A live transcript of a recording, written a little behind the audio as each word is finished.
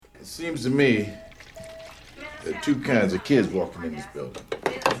Seems to me there are two kinds of kids walking in this building.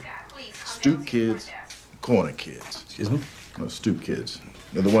 Stoop kids, corner kids. Excuse me? No, stoop kids.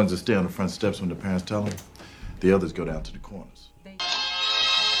 They're the ones that stay on the front steps when the parents tell them. The others go down to the corners.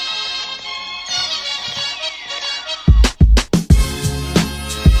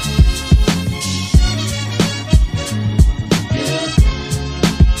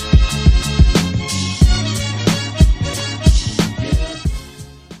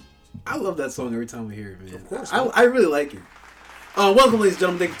 I love that song every time we hear it, man. Of course. I really like it. Welcome, ladies and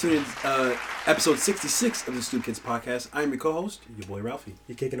gentlemen. Thank you for tuning in episode 66 of the Stoop Kids podcast. I'm your co-host, your boy Ralphie.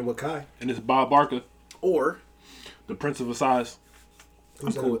 You're kicking it with Kai. And it's Bob Barker, Or, the Prince of Versailles.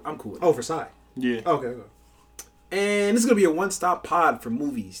 I'm cool with it. Oh, Versailles. Yeah. Okay. And this is going to be a one-stop pod for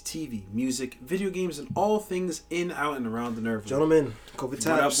movies, TV, music, video games, and all things in, out, and around the nerve. Gentlemen, COVID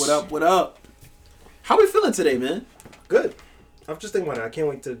taps. What up? How we feeling today, man? Good. I'm just thinking about it. I can't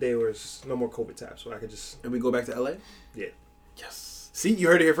wait till the day where it's no more COVID taps, so I can just... And we go back to LA? Yeah. Yes. See, you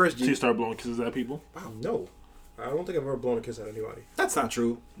heard it here first, G. So you start blowing kisses at people? Wow. No. I don't think I've ever blown a kiss at anybody. That's not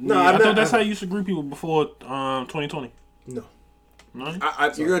true. No, I thought that's how you used to greet people before 2020. No. No?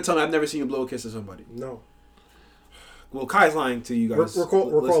 You're going to tell me I've never seen you blow a kiss to somebody. No. Well, Kai's lying to you guys.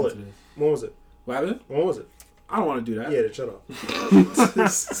 Recall it. When was it? What happened? When was it? I don't want to do that. Yeah, then shut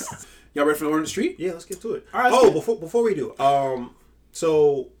up. Y'all ready for the word on the street? Yeah, let's get to it. All right, before we do,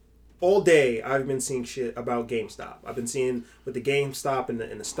 so all day I've been seeing shit about GameStop. I've been seeing with the GameStop and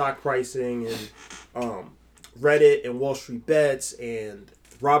the stock pricing and Reddit and Wall Street Bets and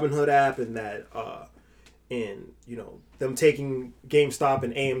Robinhood app and that and you know them taking GameStop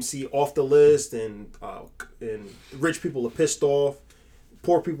and AMC off the list and rich people are pissed off,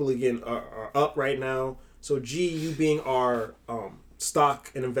 poor people again are up right now. So G, you being our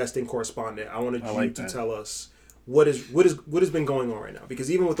stock and investing correspondent, I wanted you to tell us what has been going on right now,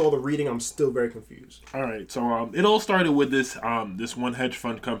 because even with all the reading, I'm still very confused. All right. So it all started with this one hedge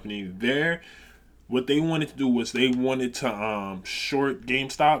fund company. What they wanted to do was they wanted to short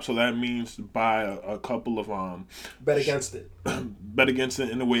GameStop, so that means buy a couple of bet against it. Bet against it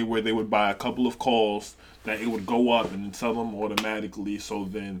in a way where they would buy a couple of calls that it would go up and then sell them automatically, so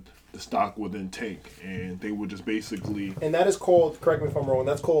then the stock would then tank, and they would just basically... And that is called, correct me if I'm wrong,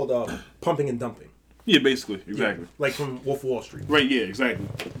 that's called pumping and dumping. Yeah, basically, exactly. Yeah, like from Wolf of Wall Street. Right, yeah, exactly.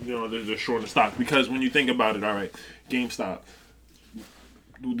 You know, they're shorting the stock, because when you think about it, all right, GameStop,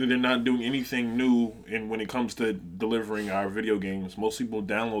 they're not doing anything new when it comes to delivering our video games. Most people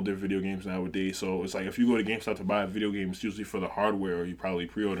download their video games nowadays, so it's like if you go to GameStop to buy a video game, it's usually for the hardware, or you probably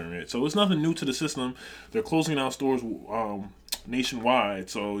pre-ordering it. So it's nothing new to the system. They're closing down stores nationwide,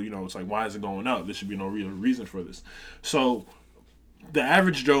 so you know it's like, why is it going up? There should be no real reason for this. So the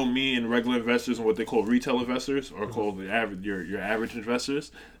average Joe, me, and regular investors, and what they call retail investors, or called the average your average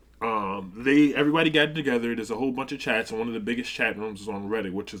investors, everybody got together. There's a whole bunch of chats, and one of the biggest chat rooms is on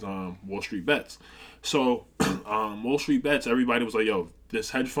Reddit, which is Wall Street Bets. So Wall Street Bets, everybody was like, yo, this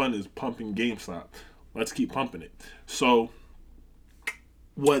hedge fund is pumping GameStop, let's keep pumping it. So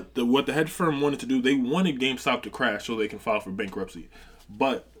what the hedge firm wanted to do, they wanted GameStop to crash so they can file for bankruptcy,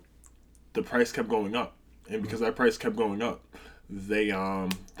 but the price kept going up, and because that price kept going up, the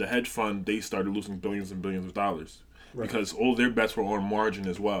hedge fund, they started losing billions and billions of dollars. Right. Because all their bets were on margin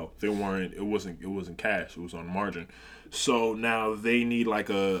as well. It wasn't cash, it was on margin. So now they need like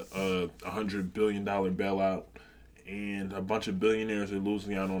a $100 billion bailout, and a bunch of billionaires are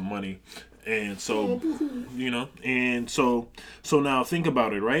losing out on money. And so, you know, and so now think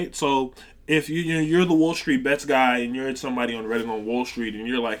about it, right? So if you're the Wall Street Bets guy, and you're somebody on Reddit on Wall Street, and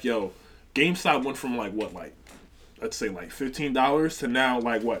you're like, yo, GameStop went from let's say like $15 to now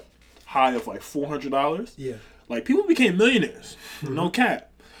like what, high of like $400. Yeah. Like, people became millionaires. No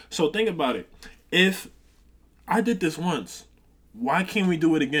cap. So think about it. If I did this once, why can't we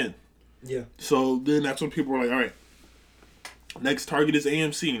do it again? Yeah. So then that's when people were like, all right, next target is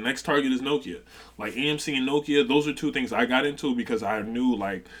AMC. Next target is Nokia. Like, AMC and Nokia, those are two things I got into because I knew,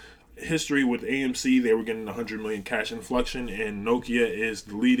 like, history with AMC. They were getting 100 million cash inflection, and Nokia is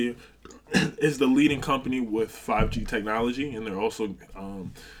the leading company with 5G technology, and they're also...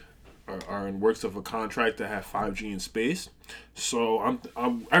 are in works of a contract to have 5G in space. So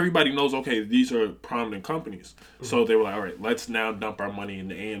everybody knows, okay, these are prominent companies. Mm-hmm. So they were like, all right, let's now dump our money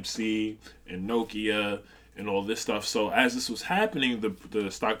into AMC and Nokia and all this stuff. So as this was happening, the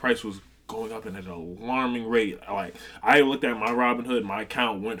stock price was going up at an alarming rate. Like, I looked at my Robinhood, my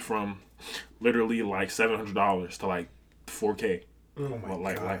account went from literally like $700 to like $4K. Oh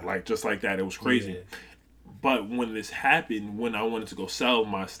my God. Like just like that. It was crazy. Yeah. But when this happened, when I wanted to go sell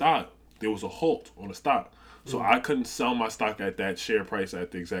my stock, there was a halt on the stock. So I couldn't sell my stock at that share price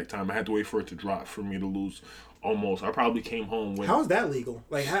at the exact time. I had to wait for it to drop for me to lose almost. I probably came home with... How is that legal?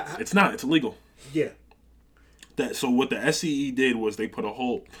 Like, how... It's not. It's illegal. Yeah. So what the SCE did was they put a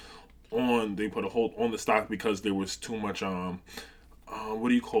hold on the stock because there was too much what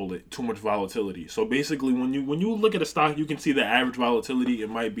do you call it? Too much volatility. So basically, when you look at a stock, you can see the average volatility. It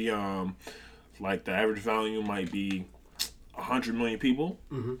might be like the average value might be 100 million people,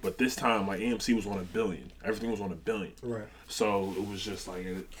 but this time like AMC was on 1 billion. Everything was on 1 billion. Right. So it was just like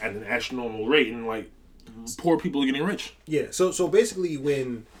at an astronomical rate, and like poor people are getting rich. Yeah. So basically,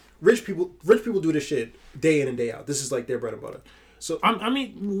 when rich people do this shit day in and day out, this is like their bread and butter. So I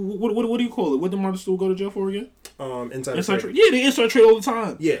mean, what do you call it? What did Martin Stewart go to jail for again? Inside trade. Yeah, they inside trade all the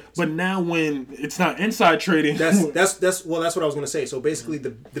time. Yeah. But now when it's not inside trading, that's what I was gonna say. So basically,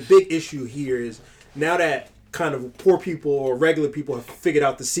 the big issue here is now that kind of poor people or regular people have figured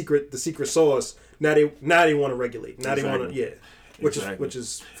out the secret sauce. Now they want to regulate. Now they want to which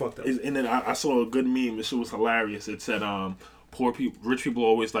is fucked up. And then I saw a good meme. This shit was hilarious. It said rich people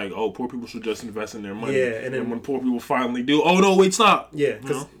always like, oh, poor people should just invest in their money. Yeah, and then when poor people finally do, oh no, wait, stop. Yeah,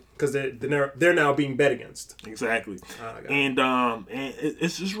 because they're now being bet against. Exactly. And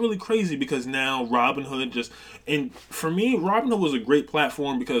it's just really crazy because now Robinhood and for me, Robinhood was a great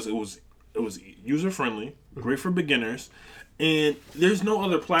platform because it was user friendly, great for beginners. And there's no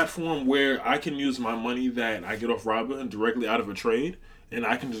other platform where I can use my money that I get off Robinhood directly out of a trade, and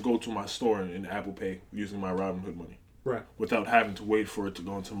I can just go to my store and Apple Pay using my Robinhood money. Right. Without having to wait for it to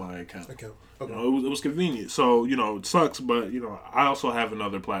go into my account. Okay. You know, it was convenient. So, it sucks, but, I also have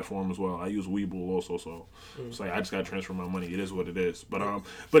another platform as well. I use Webull also, so it's like I just got to transfer my money. It is what it is. But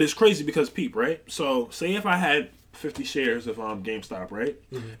it's crazy because, Peep, right? So, say if I had 50 shares of GameStop, right?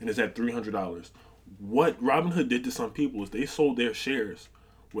 And it's at $300. What Robinhood did to some people is they sold their shares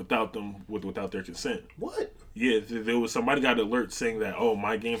without their consent. What? Yeah, there was somebody got an alert saying that, oh,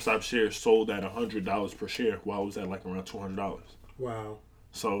 my GameStop shares sold at $100 per share while it was at like around $200. Wow.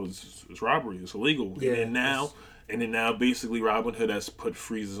 So it's robbery. It's illegal. Yeah. And then now basically Robinhood has put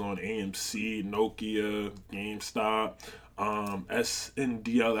freezes on AMC, Nokia, GameStop,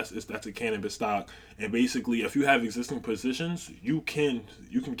 SNDL. That's a cannabis stock. And basically, if you have existing positions, you can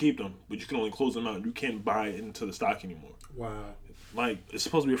keep them, but you can only close them out. You can't buy into the stock anymore. Wow. Like, it's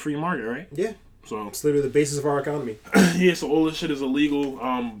supposed to be a free market, right? Yeah. So it's literally the basis of our economy. Yeah, so all this shit is illegal.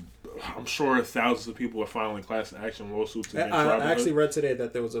 I'm sure thousands of people are filing class action lawsuits against Robinhood. I actually read today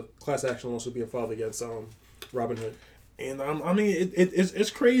that there was a class action lawsuit being filed against Robinhood. And I mean,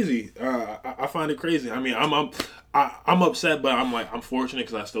 it's crazy. I find it crazy. I mean, I'm upset, but I'm fortunate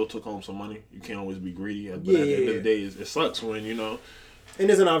because I still took home some money. You can't always be greedy. But at the end of the day, it sucks when And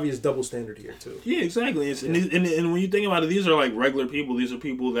there's an obvious double standard here too. Yeah, exactly. And when you think about it, these are like regular people. These are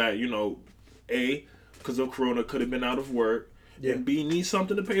people that A, because of Corona, could have been out of work. Yeah. And B, need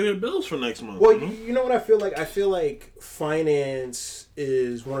something to pay their bills for next month. Well, you know what I feel like? I feel like finance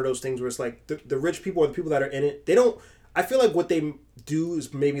is one of those things where it's like the rich people or the people that are in it, they don't... I feel like what they do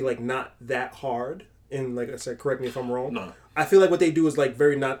is maybe like not that hard. And like I said, correct me if I'm wrong. No. I feel like what they do is like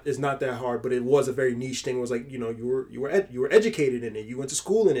not that hard, but it was a very niche thing. It was like, you were educated in it. You went to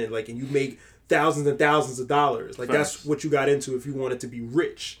school in it, like, and you make thousands and thousands of dollars. Like, Facts. That's what you got into if you wanted to be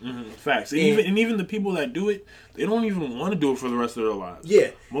rich. Mm-hmm. Facts. And even the people that do it, they don't even want to do it for the rest of their lives.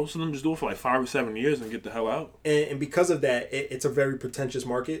 Yeah. Most of them just do it for like 5 or 7 years and get the hell out. And because of that, it's a very pretentious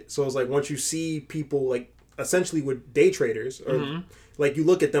market. So it's like once you see people like essentially with day traders, or like you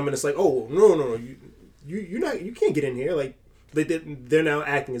look at them and it's like, oh no, you can't get in here. Like they're now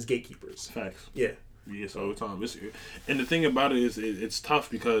acting as gatekeepers. Facts. Yeah. Yes, all the time. And the thing about it is, it's tough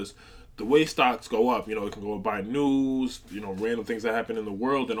because the way stocks go up, it can go up by news, random things that happen in the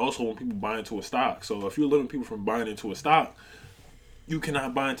world, and also when people buy into a stock. So if you're limiting people from buying into a stock, you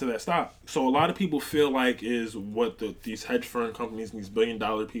cannot buy into that stock. So a lot of people feel like is what these hedge fund companies, these $1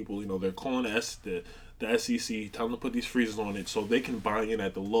 billion people, they're calling the SEC, tell them to put these freezes on it so they can buy in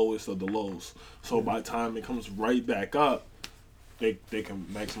at the lowest of the lows. So by the time it comes right back up, they can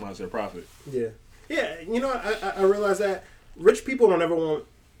maximize their profit. Yeah. Yeah, I realize that rich people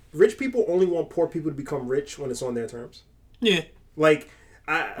only want poor people to become rich when it's on their terms. Yeah. Like,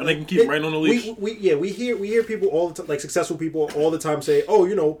 and they can keep right on the leash. We hear people all the time, like successful people all the time say,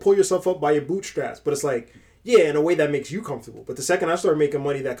 oh, pull yourself up by your bootstraps. But it's like, yeah, in a way that makes you comfortable. But the second I start making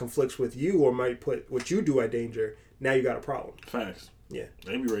money that conflicts with you or might put what you do at danger, now you got a problem. Facts. Yeah.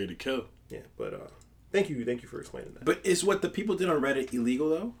 They be ready to kill. Yeah, but thank you for explaining that. But is what the people did on Reddit illegal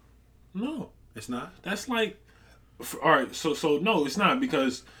though? No. It's not? That's like, all right, so no, it's not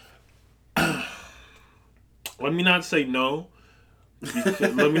because, let me not say no,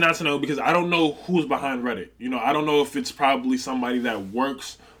 Let me not to know because I don't know who's behind Reddit. You know, I don't know if it's probably somebody that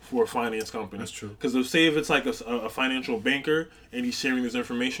works for a finance company. That's true. Because say if it's like a financial banker and he's sharing this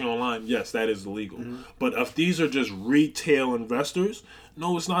information online, yes, that is illegal. Mm-hmm. But if these are just retail investors,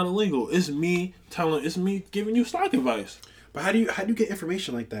 no, it's not illegal. It's me giving you stock advice. But how do you get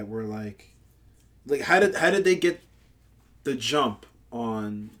information like that? Where like how did they get the jump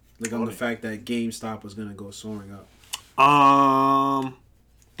on the fact that GameStop was gonna go soaring up?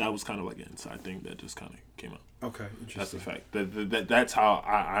 That was kind of like an inside thing that just kind of came out. Okay, interesting. That's the fact. That's how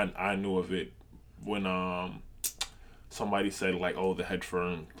I knew of it when somebody said like, oh, the hedge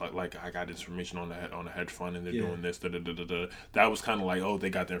fund, like I got information on the hedge fund and they're doing this. That was kind of like, oh, they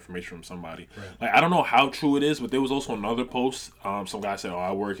got the information from somebody. Right. Like I don't know how true it is, but there was also another post. Some guy said, oh,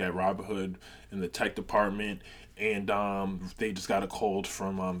 I work at Robinhood in the tech department. And they just got a call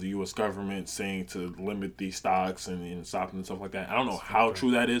from the U.S. government saying to limit these stocks and stop them and stuff like that. I don't know how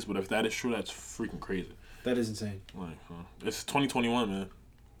true that is, but if that is true, that's freaking crazy. That is insane. Like, it's 2021, man.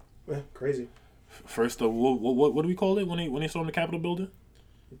 Yeah, crazy. First, what do we call it when they storm the Capitol building?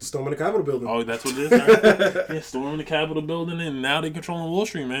 Storming the Capitol building. Oh, that's what it is. Yeah, storming the Capitol building, and now they're controlling Wall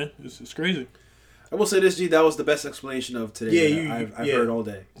Street, man. It's crazy. I will say this, G. That was the best explanation of today. Yeah, I've heard all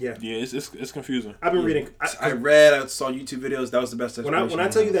day. Yeah, it's confusing. I've been reading. I saw YouTube videos. That was the best explanation. When I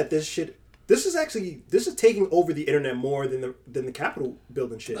tell you that this is taking over the internet more than the Capitol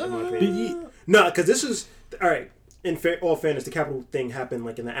building shit. In my opinion. No, because this is all right. In all fairness, the Capitol thing happened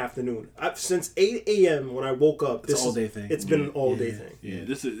like in the afternoon. Since 8 a.m. when I woke up, it's an all day thing. It's been an all day thing. Yeah,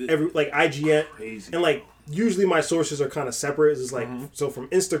 this is IGN crazy. And like usually my sources are kind of separate. It's like so from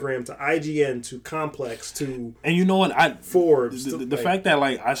Instagram to IGN to Complex to and you know what Forbes. The fact that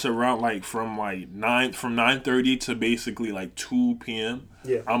like I surround like from 9:30 to basically like 2 p.m.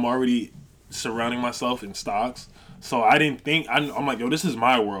 Yeah, I'm already surrounding myself in stocks. So I didn't think I'm like, yo, this is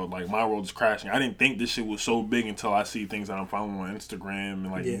my world. Like my world is crashing. I didn't think this shit was so big until I see things that I'm following on Instagram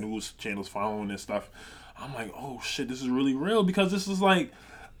and like news channels following this stuff. I'm like, oh shit, this is really real because this is like,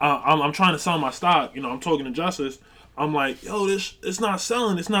 I'm trying to sell my stock. You know, I'm talking to Justice. I'm like, yo, it's not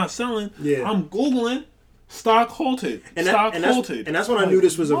selling. It's not selling. Yeah. I'm Googling. Stock halted. Halted. And that's when I knew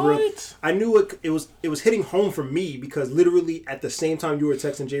this was a real. I knew it was hitting home for me because literally at the same time you were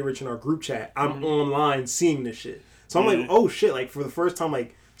texting Jay Rich in our group chat, I'm online seeing this shit. So I'm like, oh shit! Like for the first time,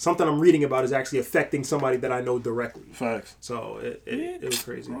 like something I'm reading about is actually affecting somebody that I know directly. Facts. So it was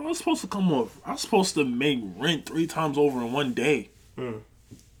crazy. Bro, I was supposed to come off. I was supposed to make rent 3 times over in one day. I'm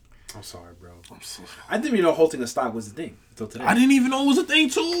sorry, bro. I didn't even know halting a stock was a thing until today. I didn't even know it was a thing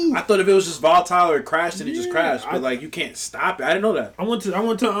too. I thought if it was just volatile or it crashed and it just crashed, but like you can't stop it. I didn't know that. I went to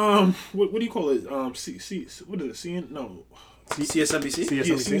what do you call it? What is it? CSNBC?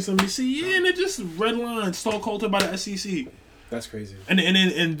 CSNBC, yeah, and it just red line, stock halted by the SEC. That's crazy. And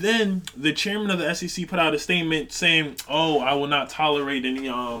then the chairman of the SEC put out a statement saying, "Oh, I will not tolerate any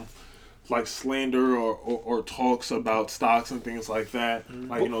like slander or talks about stocks and things like that.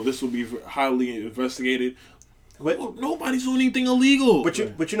 Like this will be highly investigated." But nobody's doing anything illegal. But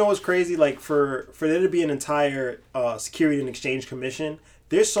you know what's crazy? Like for there to be an entire Security and Exchange Commission,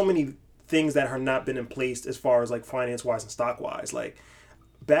 there's so many things that have not been in place as far as like finance wise and stock wise. Like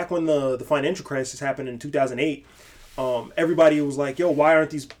back when the financial crisis happened in 2008, everybody was like, yo, why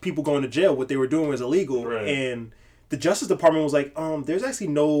aren't these people going to jail? What they were doing was illegal. Right. And the Justice Department was like, there's actually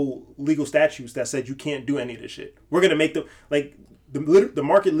no legal statutes that said you can't do any of this shit. We're gonna make them like the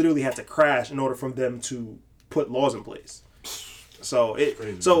market literally had to crash in order for them to put laws in place. So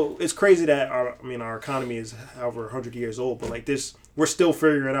it's crazy that our economy is over 100 years old, but like this, we're still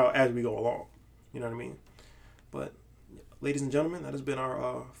figuring it out as we go along. You know what I mean? But ladies and gentlemen, that has been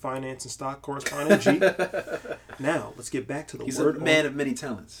our finance and stock correspondent G. Now let's get back to the He's word. He's a man of many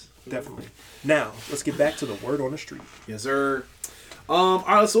talents. Definitely. Now let's get back to the word on the street. Yes, sir. All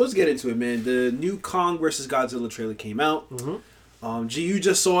right, so let's get into it, man. The new Kong vs. Godzilla trailer came out. G, you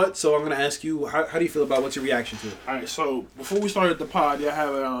just saw it, so I'm going to ask you, how do you feel about what's your reaction to it? All right, so before we started the pod, y'all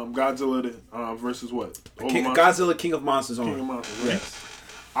have Godzilla versus what? Godzilla King of Monsters on. King of Monsters, right? Yes.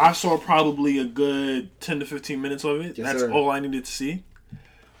 I saw probably a good 10 to 15 minutes of it. Yes, That's sir. all I needed to see.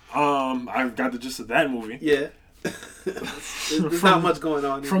 I got the gist of that movie. Yeah. There's not much going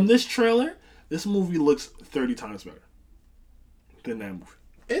on. From this trailer, this movie looks 30 times better than that movie.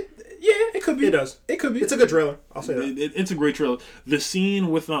 It could be. It does. It could be. It's a good trailer. I'll say that. It's a great trailer. The scene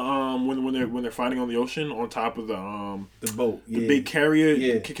with the when they're fighting on the ocean on top of the boat, the big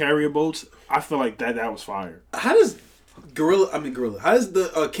carrier boats. I feel like that was fire. How does How does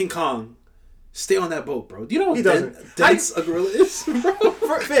the King Kong stay on that boat, bro? Do you know he doesn't. Dense a gorilla is, bro?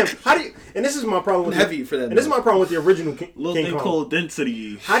 fam, how do you? And this is my problem with heavy for that. And this is my problem with the original King Thing Kong. called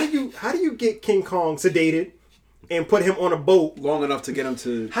density. How do you get King Kong sedated and put him on a boat long enough to get him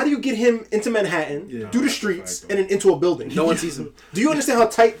to? How do you get him into Manhattan, through the streets, and then into a building? No one sees him. Do you understand how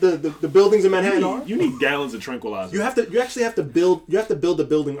tight the buildings in Manhattan are? You need gallons of tranquilizer. You actually have to build a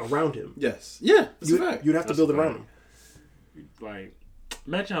building around him. Yes. Yeah. That's a fact. You'd have to build it around him. Like,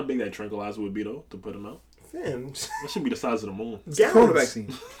 imagine how big that tranquilizer would be though to put him out. Fam, That should be the size of the moon. Corona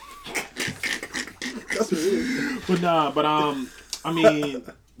vaccine. That's what it is. But I mean,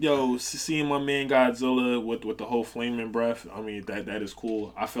 yo, seeing my man Godzilla with the whole flaming breath, I mean that is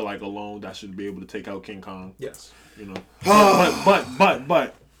cool. I feel like alone that should be able to take out King Kong. Yes. You know.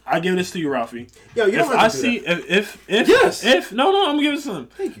 but I give this to you, Ralphie. Yo, you don't have to do that. If no, I'm gonna give it to him.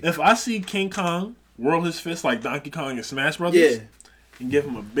 If I see King Kong whirl his fist like Donkey Kong and Smash Brothers, and give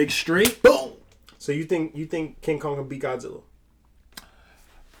him a big straight, boom. So you think King Kong can beat Godzilla?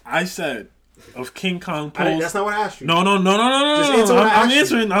 I said, if King Kong pulls... That's not what I asked you. No. Just answer what I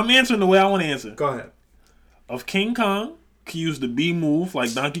asked you. I'm answering the way I want to answer. Go ahead. If King Kong can use the B move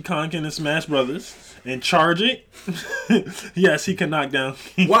like Donkey Kong can in Smash Brothers and charge it, yes, he can knock down.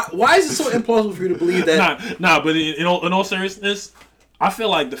 Why is it so implausible for you to believe that? But in all seriousness, I feel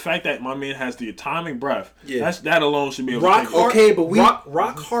like the fact that my man has the atomic breath, that alone should be able to take it.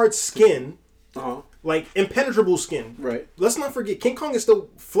 Rock hard skin, like impenetrable skin. Right. Let's not forget, King Kong is still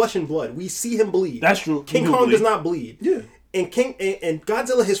flesh and blood. We see him bleed. That's true. King Kong does not bleed. Yeah. And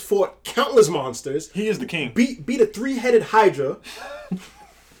Godzilla has fought countless monsters. He is the king. Beat a 3-headed Hydra.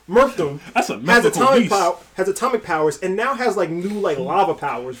 Murked him. That's a mythical beast. Has atomic powers and now has like new like lava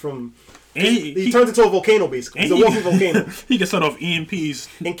powers from. And he turns into a volcano basically. He's a walking volcano. He can set off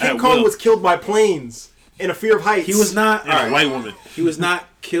EMPs. And King Kong was killed by planes in a fear of heights. He was not a white woman. He was not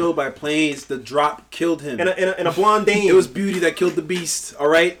killed by planes. The drop killed him. And a blonde dame. It was Beauty that killed the beast. All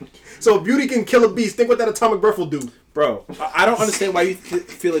right. So Beauty can kill a beast. Think what that atomic breath will do. Bro, I don't understand why you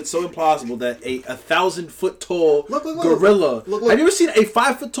feel it's so implausible that a 1,000-foot tall gorilla. Look. Have you ever seen a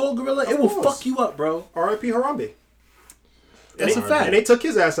 5-foot tall gorilla? It will fuck you up, bro. R.I.P. Harambe. That's a fact. And they took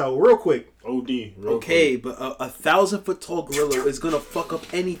his ass out real quick. OD. But a 1,000-foot tall gorilla is gonna fuck up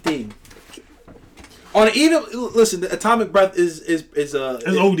anything. On an even listen, the atomic breath is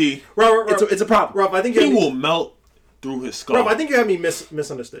OD. Rob, it's a problem. Rob, I think he will melt through his skull. Rob, I think you have me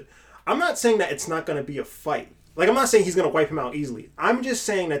misunderstood. I'm not saying that it's not gonna be a fight. Like, I'm not saying he's going to wipe him out easily. I'm just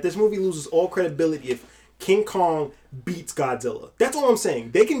saying that this movie loses all credibility if King beats Godzilla. That's all I'm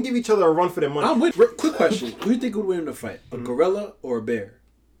saying. They can give each other a run for their money. Quick question. Who do you think would win in a fight? A gorilla or a bear?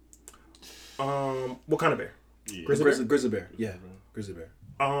 What kind of bear? Yeah. Grizzly bear. Yeah, grizzly bear.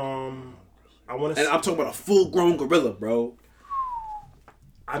 I want to. And I'm talking about a full-grown gorilla, bro.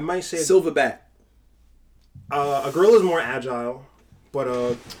 I might say silverback. A gorilla is more agile, but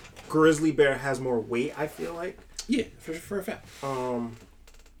a grizzly bear has more weight. I feel like. Yeah, for a fact.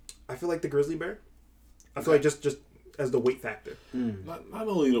 I feel like the grizzly bear. I feel like just as the weight factor. Not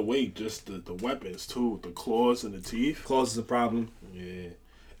only the weight, just the weapons too. The claws and the teeth. Claws is a problem. Yeah,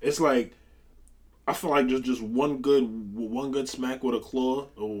 it's like I feel like just one good smack with a claw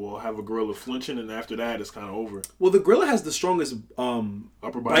will have a gorilla flinching, and after that, it's kind of over. Well, the gorilla has the strongest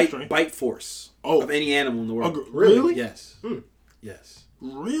upper bite force of any animal in the world. Really? Yes. Yes.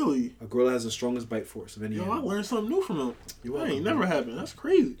 Really? A gorilla has the strongest bite force of any animal. I learned something new from him. That ain't never happened. That's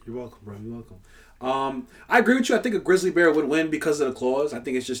crazy. You're welcome, bro. You're welcome. I agree with you. I think a grizzly bear would win because of the claws. I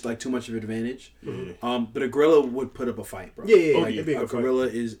think it's just like too much of an advantage. Mm-hmm. But a gorilla would put up a fight, bro. Yeah. A gorilla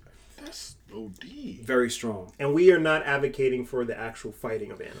is OD. Very strong. And we are not advocating for the actual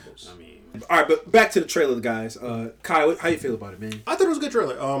fighting of animals. I mean, all right, but back to the trailer, guys. Kai, how you feel about it, man? I thought it was a good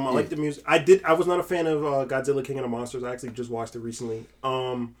trailer. I like the music. I was not a fan of Godzilla King of the Monsters. I actually just watched it recently.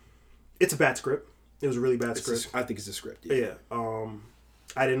 It's a bad script. It was a really bad script. I think it's a script. Yeah.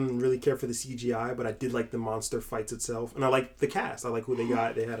 I didn't really care for the CGI, but I did like the monster fights itself. And I like the cast. I like who they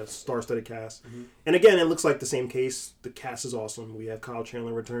got. They had a star-studded cast. Mm-hmm. And again, it looks like the same case. The cast is awesome. We have Kyle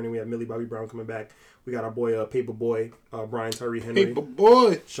Chandler returning. We have Millie Bobby Brown coming back. We got our boy, Paperboy, Brian Tyree Henry.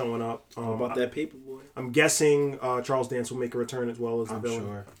 Paperboy! Showing up. How about that Paperboy? I'm guessing Charles Dance will make a return as well as the villain.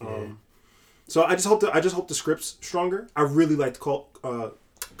 Sure. Yeah. So I just hope the script's stronger. I really like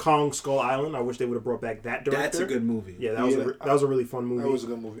Kong Skull Island. I wish they would have brought back that director. That's a good movie. Yeah, that was a really fun movie. That was a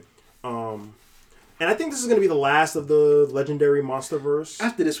good movie. And I think this is going to be the last of the legendary MonsterVerse.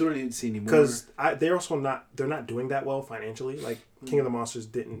 After this, we don't need to see anymore. Because they're not doing that well financially. Like King of the Monsters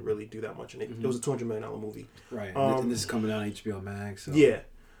didn't really do that much, and it was a $200 million movie. Right. And this is coming out on HBO Max. So. Yeah,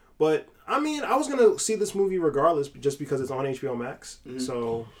 but I mean, I was going to see this movie regardless, just because it's on HBO Max. Mm-hmm.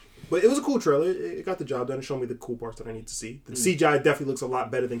 So But it was a cool trailer. It got the job done. It showed me the cool parts that I need to see. The CGI definitely looks a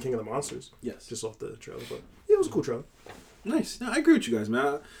lot better than King of the Monsters. Yes. Just off the trailer. But yeah, it was a cool trailer. Nice. No, I agree with you guys,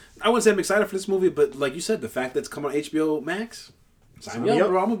 man. I wouldn't say I'm excited for this movie, but like you said, the fact that it's coming on HBO Max, sign me up,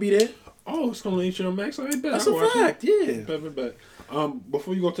 bro. I'm gonna be there. Oh, it's coming to HBO Max. I bet. That's a fact. Yeah. Bet.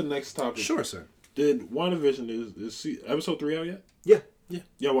 Before you go to the next topic, Sure, sir. did WandaVision is episode 3 out yet? Yeah.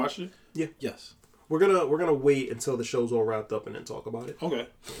 Y'all watched it? Yeah. Yes. We're gonna wait until the show's all wrapped up and then talk about it. Okay.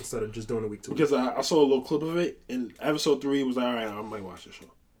 Instead of just doing a week to week. Because I saw a little clip of it, and episode 3 was like, all right, I might watch the show.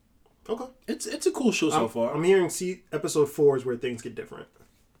 Okay. It's a cool show so far. I'm hearing episode 4 is where things get different.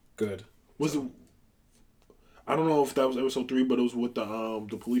 Good. Was it? I don't know if that was episode 3, but it was with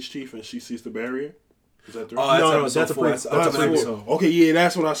the police chief, and she sees the barrier. Is that 3? No, that's a four. That's pre- episode. Okay, yeah,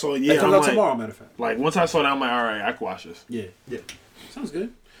 that's what I saw. Yeah, That comes out tomorrow, matter of fact. Like once I saw that, I'm like, all right, I can watch this. Yeah. Yeah. Sounds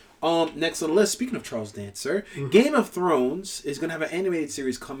good. Next on the list, speaking of Charles Dance, sir, Game of Thrones is gonna have an animated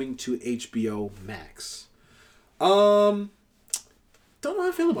series coming to HBO Max. Don't know how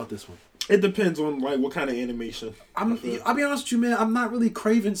I feel about this one. It depends on like what kind of animation. I'll be honest with you, man. I'm not really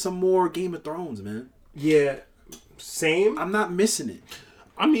craving some more Game of Thrones, man. Yeah. Same. I'm not missing it.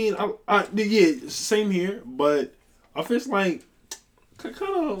 I mean, yeah, same here, but if it's like kind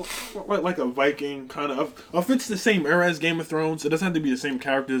of like a Viking kind of, if it's the same era as Game of Thrones, it doesn't have to be the same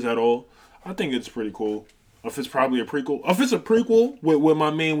characters at all. I think it's pretty cool. If it's probably a prequel, if it's a prequel with my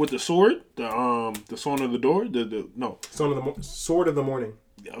man with the sword, the Sword of the Door, Sword of the Morning.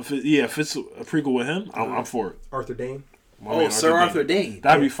 If it's a prequel with him, I'm for it. Arthur Dane. Sir Arthur Dane.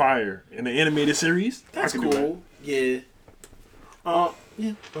 That'd be fire in the animated series. That's I could do cool. Yeah.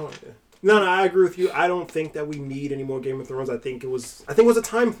 Yeah. Oh yeah. No, I agree with you. I don't think that we need any more Game of Thrones. I think it was a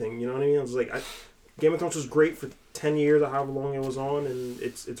time thing. You know what I mean? I was like, Game of Thrones was great for 10 years or however long it was on, and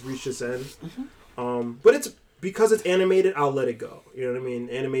it's reached its end. Mm-hmm. But it's because it's animated, I'll let it go. You know what I mean?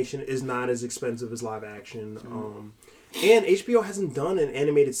 Animation is not as expensive as live action. And HBO hasn't done an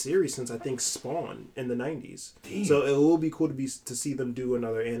animated series since I think Spawn in the 90s. Damn. So it will be cool to see them do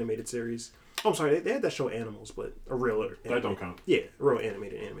another animated series. Oh, I'm sorry, they had that show Animals, but a real that don't count. Yeah, a real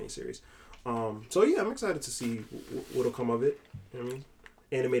animated series. So yeah, I'm excited to see what'll come of it. You know what I mean?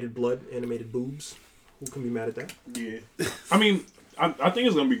 Animated blood, animated boobs. Who can be mad at that? Yeah, I mean, I think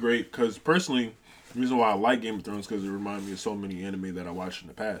it's gonna be great because personally, the reason why I like Game of Thrones because it reminds me of so many anime that I watched in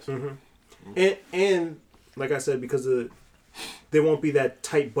the past. Mm-hmm. And like I said, because there won't be that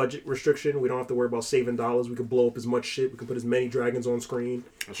tight budget restriction. We don't have to worry about saving dollars. We can blow up as much shit. We can put as many dragons on screen.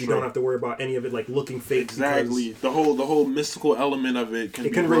 We don't have to worry about any of it like looking fake. Exactly. The whole mystical element of it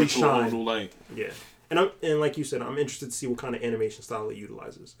can really shine. Light. Yeah. And like you said, I'm interested to see what kind of animation style it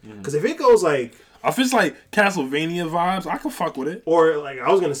utilizes. Because if it goes like... If it's like Castlevania vibes, I can fuck with it. Or like,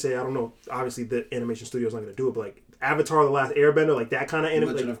 I was going to say, I don't know, obviously the animation studio's not going to do it, but like Avatar: The Last Airbender, like that kind of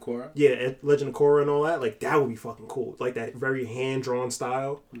animation. Legend of Korra? Yeah, Legend of Korra and all that. Like, that would be fucking cool. Like, that very hand-drawn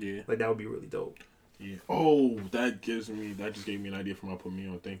style. Yeah. Like, that would be really dope. Yeah. Oh, that just gave me an idea for my put me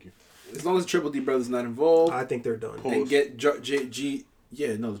on. Thank you. As long as Triple D Brothers not involved. I think they're done. And get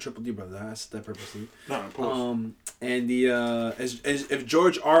Yeah, no, the Triple D Brothers. I said that purposely. And the if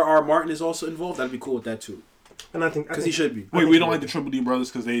George R.R. Martin is also involved, that'd be cool with that too. And I think because he should be. Wait, we don't like the Triple D Brothers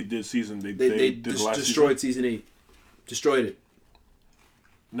because they did season. They did the last destroyed season 8. Destroyed it.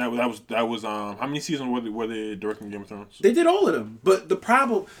 That was how many seasons were they directing Game of Thrones? They did all of them, but the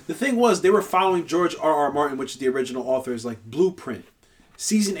thing was they were following George R.R. Martin, which is the original author's like blueprint.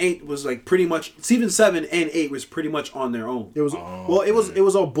 Season 8 was like pretty much season 7 and 8 was pretty much on their own. It was it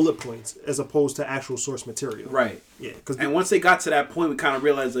was all bullet points as opposed to actual source material. Right. Yeah. And once they got to that point, we kind of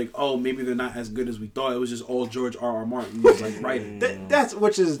realized like, oh, maybe they're not as good as we thought. It was just all George R.R. Martin was like writing. That's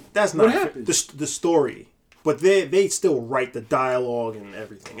not the story, but they still write the dialogue and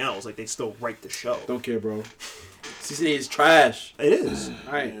everything else. Like they still write the show. Don't care, bro. Season 8 is trash. It is.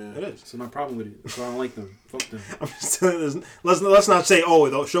 Alright. Yeah. It is. So my problem with it. So I don't like them. Fuck them. I'm just telling let's not say, oh,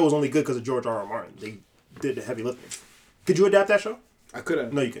 the show was only good because of George R.R. Martin. They did the heavy lifting. Could you adapt that show? I could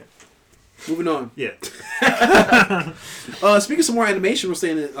have. No, you can't. Moving on. Yeah. Speaking of some more animation, we're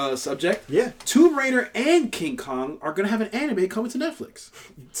staying in the subject. Yeah. Tomb Raider and King Kong are going to have an anime coming to Netflix.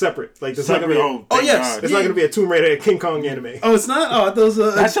 Separate. Like, there's not going to be... Oh, yes. There's not going to be a Tomb Raider and King Kong anime. Oh, it's not? Oh, I thought it was...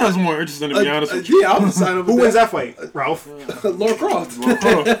 that sounds more interesting, to be honest with you. Yeah, I'll sign up. Who wins that fight? Ralph? Lara Croft.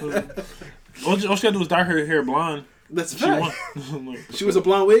 All she gotta do is dye her hair blonde. That's a fact. She was a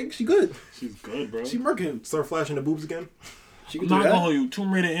blonde wig. She good. She's good, bro. She murking him. Start flashing the boobs again. She I'm not gonna hold you.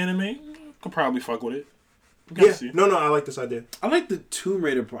 Tomb Raider anime, could probably fuck with it. Yeah. No, I like this idea. I like the Tomb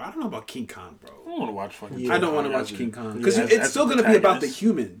Raider part. I don't know about King Kong, bro. I don't want to watch fucking. Yeah. I don't want to watch King Kong because it's still gonna be about the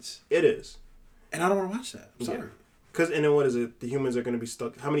humans. It is. And I don't want to watch that. I'm sorry. And then what is it? The humans are going to be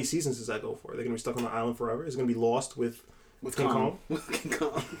stuck. How many seasons does that go for? They're going to be stuck on the island forever. It's going to be lost with King Kong. With King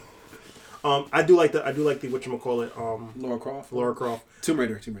Kong. I do like the whatchamacallit, Lara Croft. Tomb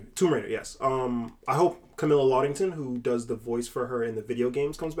Raider. Yes. I hope Camilla Laudington, who does the voice for her in the video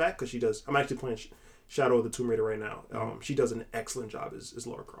games, comes back because she does. I'm actually playing Shadow of the Tomb Raider right now. She does an excellent job as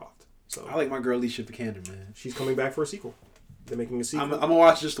Lara Croft. So I like my girl Alicia Vikander, man. She's coming back for a sequel. They're making a sequel. I'm gonna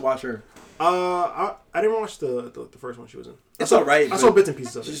watch just to watch her. I didn't watch the first one she was in. It's alright. I saw bits and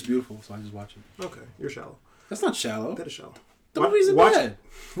pieces of it. She's beautiful, so I just watch it. Okay, you're shallow. That's not shallow. That is shallow. The movie isn't bad.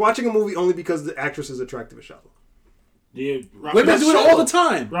 Watching a movie only because the actress is attractive is shallow. Yeah, women do it all the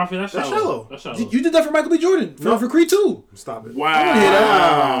time. Rafi, that's shallow. That's shallow. You did that for Michael B. Jordan for Creed 2. Stop it. Wow. I don't hear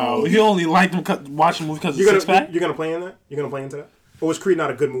that. You only liked him watching the movie because of six pack? You're gonna play in that? You're gonna play into that? Or was Creed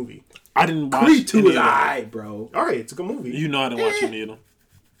not a good movie? I didn't watch Creed 2 is alright, bro. Alright, it's a good movie. You know I didn't watch any of them.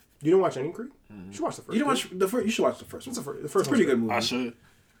 You didn't watch any Creed? You should watch the first. You didn't watch the first. You should watch the first one. The first It's a pretty good movie. I should.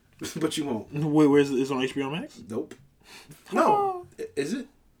 But you won't. Wait, where's it? Is it on HBO Max? Nope. No. Is it?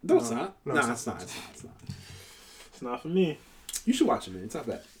 No, it's not. No, Nah, it's not. It's not. It's not for me. You should watch it, man. It's not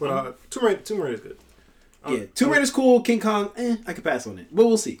bad. But Tomb Raider is good. Yeah, Tomb Raider's cool. King Kong, I could pass on it. But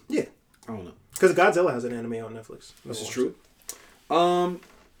we'll see. Yeah. I don't know. Because Godzilla has an anime on Netflix. This is true.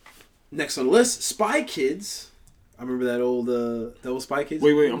 Next on the list, Spy Kids. I remember that old Spy Kids.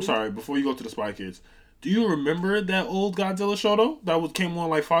 Wait. I'm sorry. Before you go to the Spy Kids, do you remember that old Godzilla show though? That came on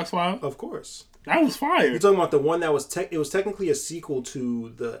like Fox 5. Of course. That was fire. You're talking about the one that was it was technically a sequel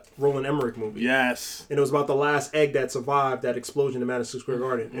to the Roland Emmerich movie. Yes. And it was about the last egg that survived that explosion in Madison Square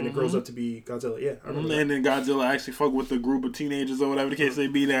Garden, and it grows up to be Godzilla. Yeah, I remember that. And then Godzilla actually fucked with a group of teenagers or whatever the case may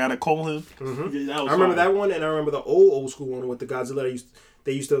be. They had to call him. Yeah, I remember that one, and I remember the old school one with the Godzilla.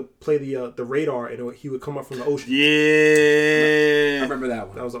 They used to play the radar, and he would come up from the ocean. Yeah. I remember that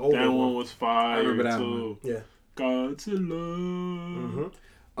one. That was the old one. That one was fire. I remember that too. one. Yeah. Godzilla.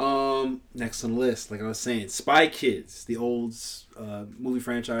 Next on the list, like I was saying, Spy Kids, the old movie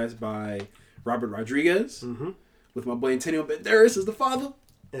franchise by Robert Rodriguez, with my boy Antonio Banderas as the father,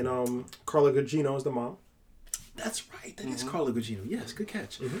 and Carla Gugino is the mom. That's right, that is Carla Gugino. Yes, good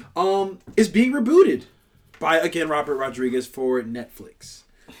catch. Is being rebooted by again Robert Rodriguez for Netflix.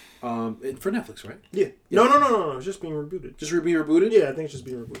 For Netflix, right? Yeah. No. It's just being rebooted. Just being rebooted. Yeah, I think it's just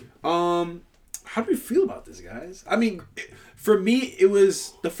being rebooted. How do we feel about this, guys? I mean, for me, it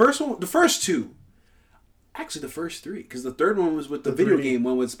was the first one, the first two. Actually, the first three, because the third one was with the video 3D. game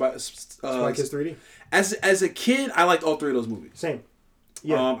one with Spy Kids 3D. As a kid, I liked all three of those movies. Same.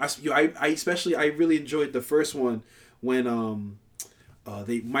 Yeah. I really enjoyed the first one when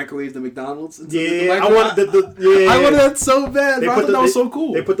they microwaved the McDonald's. I wanted that so bad. I thought that was so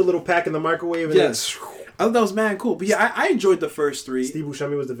cool. They put the little pack in the microwave. And yes. I thought that was mad cool. But yeah, I enjoyed the first three. Steve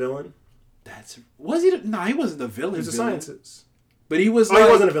Buscemi was the villain. Was he? No, he wasn't the villain. He was a scientist. But he was. He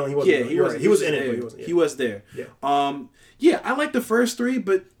wasn't a villain. He wasn't. Yeah, he was in it. But he wasn't. Yeah. He was there. Yeah. Yeah, I like the first three,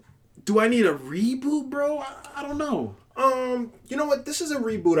 but do I need a reboot, bro? I don't know. You know what? This is a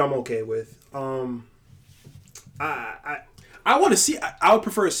reboot I'm okay with. I want to see. I would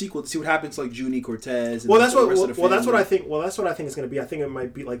prefer a sequel to see what happens to like Junie Cortez. And that's what I think. Well, that's what I think it's going to be. I think it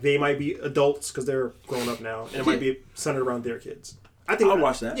might be like they might be adults because they're grown up now, and it might be centered around their kids. I think I'll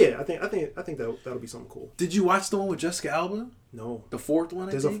watch that. Yeah, I think that'll be something cool. Did you watch the one with Jessica Alba? No, the fourth one.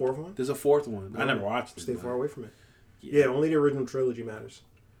 There's a fourth one. There's a fourth one. I never watched it. Stay far away from it. Yeah, only the original trilogy matters.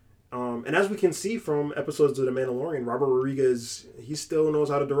 And as we can see from episodes of The Mandalorian, Robert Rodriguez, he still knows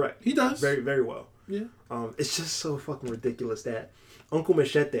how to direct. He does very, very well. Yeah. It's just so fucking ridiculous that Uncle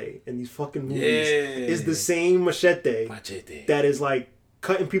Machete in these fucking movies Yeah. is the same Machete that is like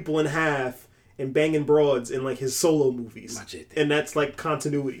cutting people in half and banging broads in like his solo movies. Machete. And that's like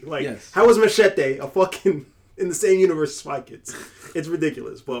continuity. Like, Yes. how is Machete a fucking in the same universe as Spy Kids? It's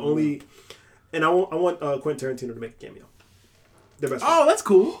ridiculous. But only, and I want Quentin Tarantino to make a cameo. They're best friends. Oh, that's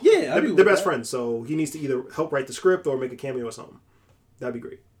cool. Yeah, They're best friends, so he needs to either help write the script or make a cameo or something. That'd be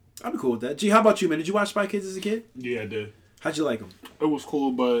great. I'd be cool with that. Gee, how about you, man? Did you watch Spy Kids as a kid? Yeah, I did. How'd you like them? It was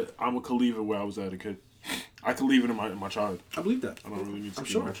cool, but I could leave it where I was at a kid. I could leave it in my childhood. I believe that. I don't really need to. I'm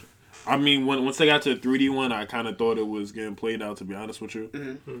sure. Much. I mean, once they got to the 3D one, I kind of thought it was getting played out. To be honest with you,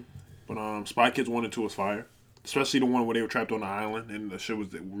 but Spy Kids 1 and 2 was fire. Especially the one where they were trapped on the island and the shit was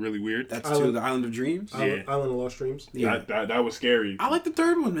really weird. That's to the Island of Dreams. Island of Lost Dreams. Yeah, that was scary. I like the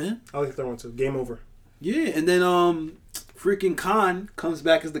third one, man. I like the third one too. Game over. Yeah, and then freaking Khan comes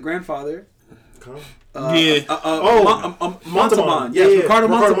back as the grandfather. Montalban. Yes, Ricardo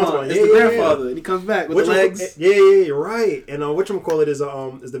Montalban Montalban. is the grandfather, and he comes back with the legs. Yeah, you're right. And whatchamacallit is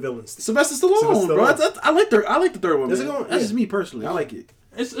the villain. Sylvester Stallone, bro. I like the third one. That's That's just me personally. I like it.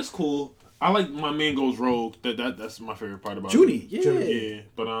 It's cool. I like my man goes rogue. That's my favorite part about Junie, it. yeah. Yeah,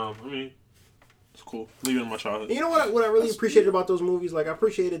 but I mean, it's cool. Leave it in my childhood. You know what I really appreciated about those movies? Like, I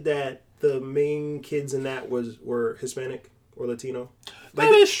appreciated that the main kids in that were Hispanic or Latino. Like,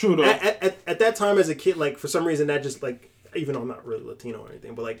 that is true though. At that time as a kid, like, for some reason that just, like, even though I'm not really Latino or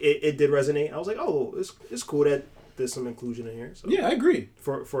anything, but like it did resonate. I was like, oh, it's cool that there's some inclusion in here. So, Yeah, I agree.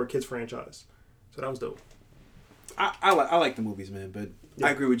 For a kids franchise, so that was dope. I like the movies, man, but yeah.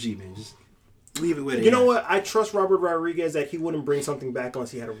 I agree with G, man. Just leave it with it. You know what? I trust Robert Rodriguez that he wouldn't bring something back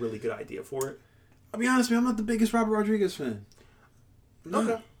unless he had a really good idea for it. I'll be honest, man. I'm not the biggest Robert Rodriguez fan.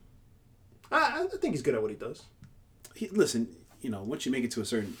 Okay. I think he's good at what he does. Listen, once you make it to a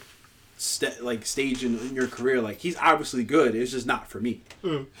certain stage in your career, like, he's obviously good. It's just not for me.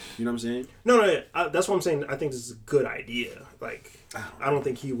 You know what I'm saying? No, that's what I'm saying. I think this is a good idea. Like, I don't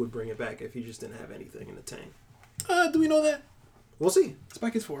think he would bring it back if he just didn't have anything in the tank. Do we know that? We'll see. Spy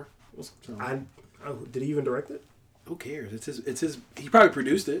Kids 4. So. Did he even direct it? Who cares? It's his. He probably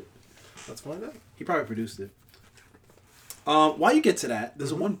produced it. Let's find out. He probably produced it. While you get to that,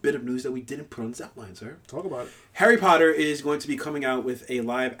 there's one bit of news that we didn't put on this outline, sir. Talk about it. Harry Potter is going to be coming out with a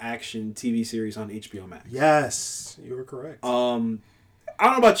live-action TV series on HBO Max. Yes, you were correct. I don't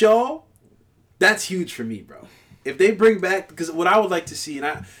know about y'all. That's huge for me, bro. If they bring back, because what I would like to see,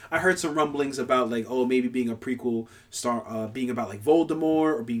 and I heard some rumblings about, like, maybe being a prequel being about, like,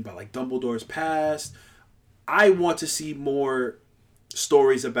 Voldemort, or being about, like, Dumbledore's past. I want to see more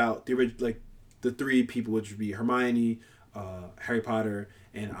stories about the three people, which would be Hermione, Harry Potter,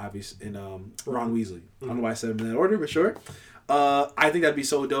 and Ron Weasley. I don't know why I said them in that order, but sure. I think that'd be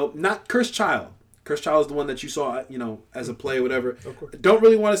so dope. Not Cursed Child. Cursed Child is the one that you saw, as a play or whatever. Of course. Don't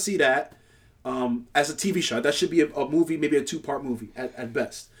really want to see that as a TV show. That should be a movie, maybe a 2-part movie at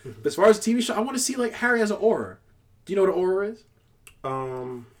best. But as far as a TV show, I want to see, like, Harry as an Auror. Do you know what an Auror is?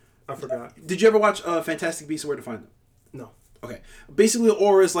 I forgot. Did you ever watch Fantastic Beasts and Where to Find Them? No. Okay. Basically,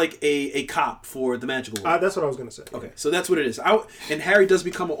 Auror is like a cop for the magical world. That's what I was going to say. Okay, so that's what it is. And Harry does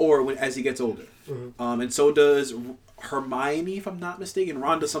become an Auror as he gets older. And so does Hermione, if I'm not mistaken.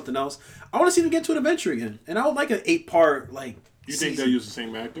 Ron does something else. I want to see them get into an adventure again. And I would like an 8-part, like, You think they'll use the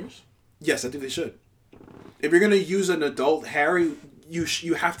same actors? Yes, I think they should. If you're going to use an adult Harry,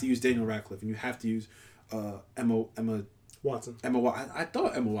 you have to use Daniel Radcliffe. And you have to use Emma Watson. I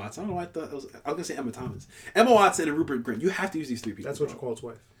thought Emma Watson. I don't know why I thought I was going to say Emma Thomas. Emma Watson and Rupert Grint. You have to use these 3 people. That's Richard Cole's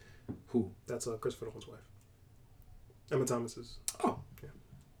wife. Who? That's Christopher Nolan's wife. Emma Thomas's. Oh. Yeah.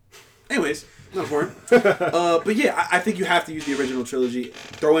 Anyways, not important. But yeah, I think you have to use the original trilogy.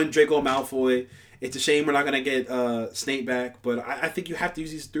 Throw in Draco Malfoy. It's a shame we're not going to get Snape back, but I think you have to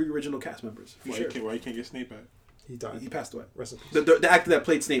use these 3 original cast members. Why you can't get Snape back? He died. He passed away. Rest in peace. The actor that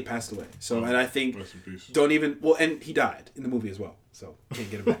played Snape passed away. So, and I think and he died in the movie as well. So can't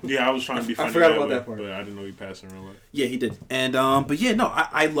get him back. Yeah, I was trying to be funny. I forgot about that part, but I didn't know he passed in real life. Yeah, he did. And but yeah, no,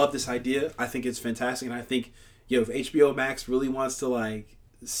 I love this idea. I think it's fantastic, and I think if HBO Max really wants to, like,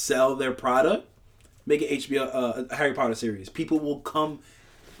 sell their product, make an a Harry Potter series. People will come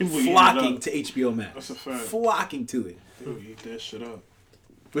flocking to HBO Max. That's a fact. Flocking to it. Dude, eat that shit up.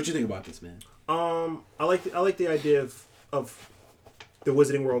 What you think about this, man? I like the idea of the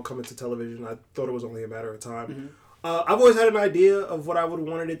Wizarding World coming to television. I thought it was only a matter of time. I've always had an idea of what I would have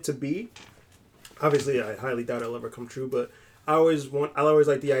wanted it to be. Obviously, I highly doubt it'll ever come true, but I always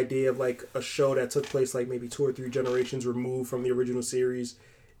like the idea of, like, a show that took place, like, maybe 2 or 3 generations removed from the original series,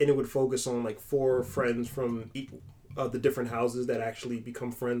 and it would focus on, like, 4 friends from the different houses that actually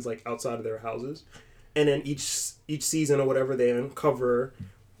become friends, like, outside of their houses, and then each season or whatever they uncover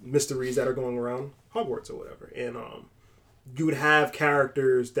mysteries that are going around Hogwarts or whatever, and you would have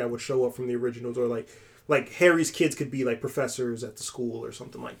characters that would show up from the originals, or like Harry's kids could be, like, professors at the school or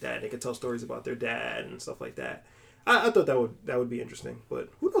something like that. They could tell stories about their dad and stuff like that. I thought that would be interesting, but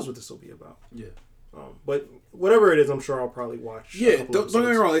who knows what this will be about? Yeah. But whatever it is, I'm sure I'll probably watch. Yeah, don't get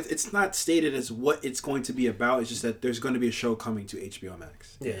me wrong. It's not stated as what it's going to be about. It's just that there's going to be a show coming to HBO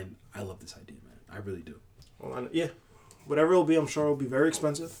Max. Yeah. And I love this idea, man. I really do. Well, yeah. Whatever it'll be, I'm sure it'll be very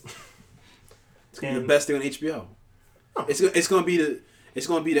expensive. It's going to be the best thing on HBO. Oh. It's going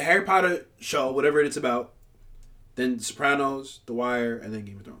to be the Harry Potter show, whatever it's about. Then The Sopranos, The Wire, and then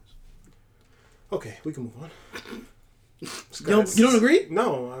Game of Thrones. Okay, we can move on. You don't agree?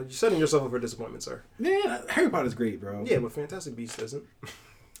 No, you're setting yourself up for disappointment, sir. Yeah, Harry Potter's great, bro. Yeah, but Fantastic Beasts isn't.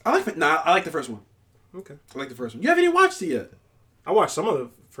 I like the first one. Okay. I like the first one. You haven't even watched it yet. I watched some of the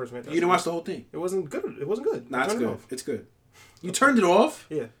first Fantastic. You didn't watch the whole thing. It wasn't good. It wasn't good. Nah, it's good. It's good. You turned it off?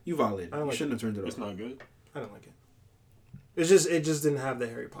 Yeah. You violated. You shouldn't have turned it off. It's not good. I don't like it. It just didn't have the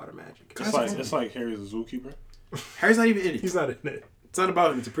Harry Potter magic. It's like Harry's a zookeeper. Harry's not even in it. He's not in it. It's not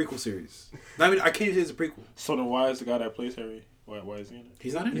about him. It's a prequel series. I mean, I can't even say it's a prequel. So then why is the guy that plays Harry? Why is he in it?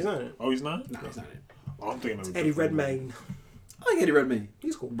 He's not in it. He's not in it. Oh, he's not? No, he's not in it. Oh, I'm thinking of Eddie Redmayne. I like Eddie Redmayne.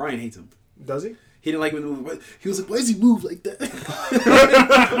 He's cool. Brian hates him. Does he? He didn't like him in the movie. He was like, why does he move like that?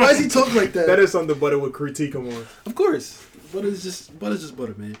 Why does he talk like that? That is something Butter would critique him on. Of course. Butter's just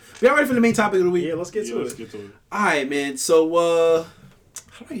butter, man. We all ready for the main topic of the week? Yeah, let's get to it. All right, man. So,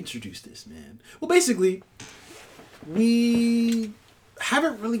 how do I introduce this, man? Well, basically, we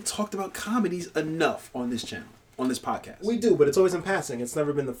haven't really talked about comedies enough on this channel, on this podcast. We do, but it's always in passing. It's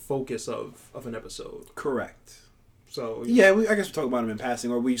never been the focus of an episode. Correct. So Yeah, I guess we talk about them in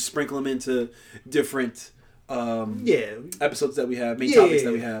passing, or we sprinkle them into different episodes that we have, main topics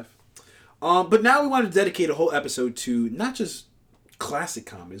that we have. But now we want to dedicate a whole episode to not just classic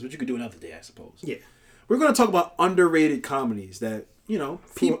comedies, which you could do another day, I suppose. Yeah. We're going to talk about underrated comedies that,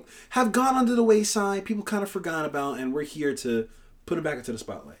 people have gone under the wayside, people kind of forgot about, and we're here to put them back into the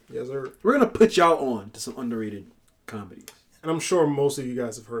spotlight. Yes, sir. We're going to put y'all on to some underrated comedies. And I'm sure most of you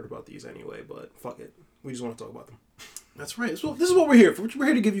guys have heard about these anyway, but fuck it. We just want to talk about them. That's right. So this is what we're here for. We're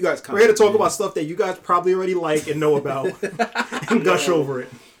here to give you guys content. We're here to talk about stuff that you guys probably already like and know about and gush over it.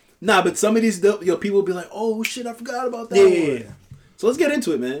 Nah, but some of these, people will be like, oh shit, I forgot about that one. So let's get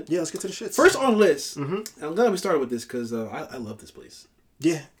into it, man. Yeah, let's get to the shit. First on the list, and I'm glad we started with this because I love this place.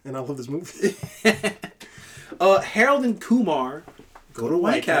 Yeah, and I love this movie. Harold and Kumar go to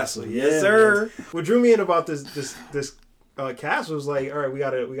White Castle. Yes, sir. Man. What drew me in about this cast was like, all right, we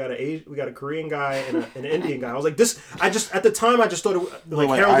got a Korean guy and an Indian guy. I was like, at the time I just thought it like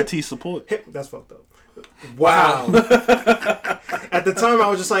Harold, IT support. That's fucked up. Wow. At the time I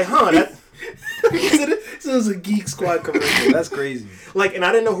was just like, that. So it was a Geek Squad commercial. That's crazy. Like, and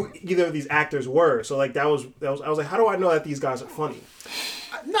I didn't know who either of these actors were. So like that was I was like, how do I know that these guys are funny?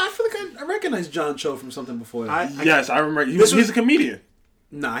 No, I feel like I recognize John Cho from something before. Yes, I remember. He's a comedian.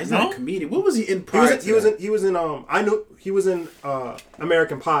 Nah, he's not a comedian. What was he in? He was in. I knew he was in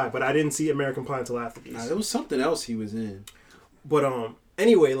American Pie, but I didn't see American Pie until after these. There was something else he was in. But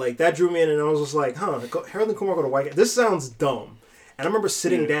anyway, like that drew me in, and I was just like, Harold and Kumar go to White Castle. This sounds dumb. And I remember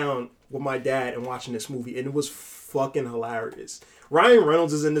sitting down with my dad and watching this movie, and it was fucking hilarious. Ryan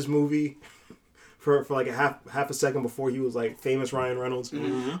Reynolds is in this movie for like a half a second before he was like famous Ryan Reynolds.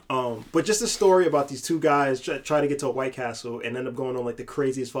 Mm-hmm. But just a story about these two guys try to get to a White Castle and end up going on like the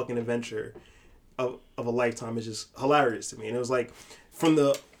craziest fucking adventure of a lifetime is just hilarious to me. And it was like from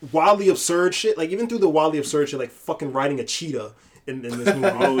the wildly absurd shit, like even through the wildly absurd shit, like fucking riding a cheetah in this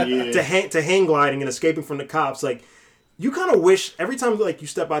movie, to hang gliding and escaping from the cops. Like you kind of wish every time like you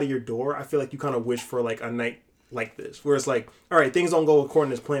step out of your door, I feel like you kind of wish for like a night like this, where it's like, all right, things don't go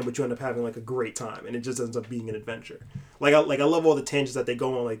according to plan, but you end up having like a great time, and it just ends up being an adventure. I love all the tangents that they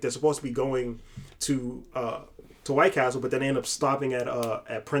go on. Like they're supposed to be going to White Castle, but then they end up stopping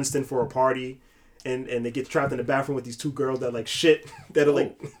at Princeton for a party, and they get trapped in the bathroom with these two girls that like shit that are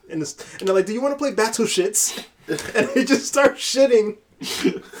like and they're like, do you want to play battle shits? And they just start shitting,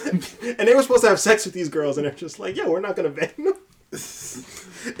 and they were supposed to have sex with these girls, and they're just like, yeah, we're not gonna bang them.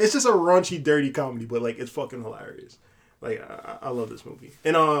 It's just a raunchy, dirty comedy, but like it's fucking hilarious. Like I love this movie.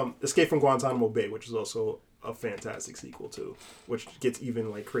 And Escape from Guantanamo Bay, which is also a fantastic sequel too, which gets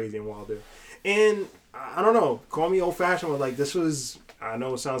even like crazy and wilder. And I don't know, call me old fashioned, but like this was, I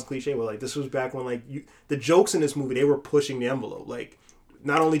know it sounds cliche, but like this was back when like the jokes in this movie, they were pushing the envelope. Like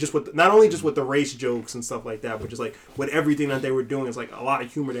not only just with the race jokes and stuff like that, but just like with everything that they were doing. It's like a lot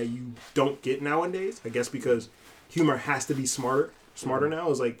of humor that you don't get nowadays. I guess because humor has to be smarter now.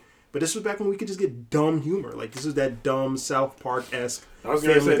 It's like, but this was back when we could just get dumb humor. Like this is that dumb South Park-esque. I was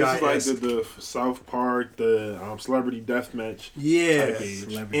gonna say this is like the South Park, the Celebrity Deathmatch. Yeah,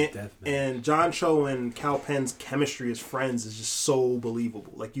 Deathmatch. And John Cho and Cal Penn's chemistry as friends is just so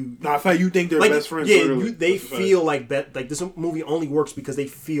believable. Like you, I thought you think they're like, best friends. Yeah, they feel like this movie only works because they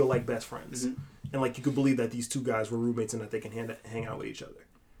feel like best friends, and like you could believe that these two guys were roommates and that they can hang out with each other.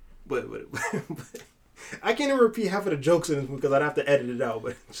 But I can't even repeat half of the jokes in this movie because I'd have to edit it out.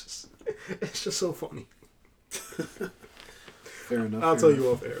 But it's just so funny. Fair enough. I'll tell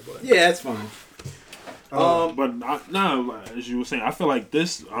you off air, but yeah, that's fine. But as you were saying, I feel like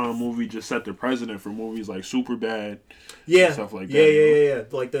this movie just set the precedent for movies like Superbad, and stuff like that. Yeah.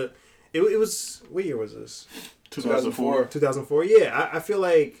 Like it was, what year was this? 2004. 2004. Yeah, I feel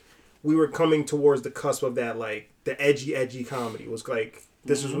like we were coming towards the cusp of that, like the edgy comedy was like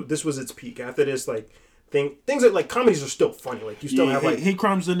this was its peak. After this, like things that like comedies are still funny. Like you still have like hate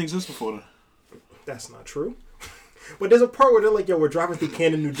crimes didn't exist before that. That's not true. But there's a part where they're like, yo, we're driving through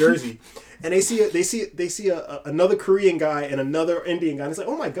Camden, New Jersey, and they see another Korean guy and another Indian guy. And it's like,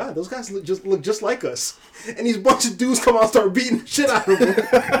 oh my god, those guys look just like us. And these bunch of dudes come out and start beating the shit out of them.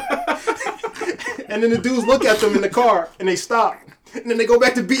 And then the dudes look at them in the car and they stop. And then they go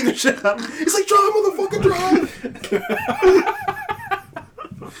back to beating the shit out of them. It's like, drive, motherfucker, drive.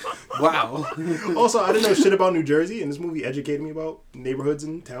 Wow. Also, I didn't know shit about New Jersey, and this movie educated me about neighborhoods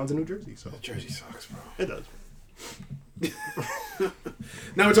and towns in New Jersey. So Jersey sucks, bro. it does.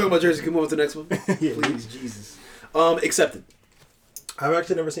 Now we're talking about Jersey. Can we move on to the next one? Yeah, Please, Jesus. Accepted. I've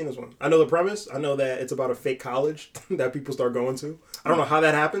actually never seen this one. I know the premise. I know that it's about a fake college that people start going to. I don't know how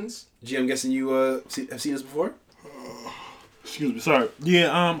that happens. G, I'm guessing you have seen this before? Excuse me, sorry.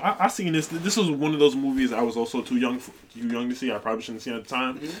 Yeah, I seen this. This was one of those movies I was also too young to see. I probably shouldn't have seen it at the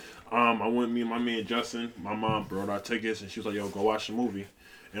time. I went, me and my man Justin, my mom brought our tickets, and she was like, "Yo, go watch the movie."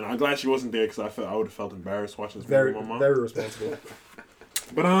 And I'm glad she wasn't there because I would have felt embarrassed watching this movie with my mom. Very responsible.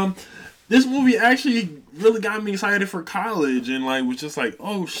 But this movie actually really got me excited for college, and like was just like,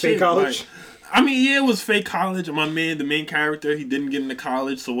 oh shit, Fake college. Like, I mean, yeah, it was fake college. My man, the main character, he didn't get into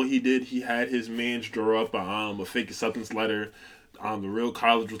college, so what he did, he had his mans draw up a fake acceptance letter. The real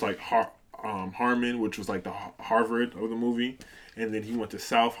college was like Harmon, which was like the Harvard of the movie. And then he went to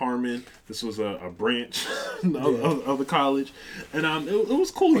South Harmon. This was a branch of the college. And it was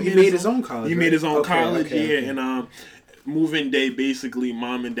cool. He made his own college. He made his own college, okay. And move-in day, basically,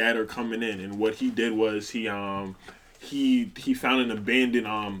 mom and dad are coming in. And what he did was he found an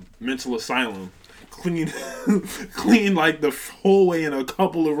abandoned mental asylum. Clean like the whole way in a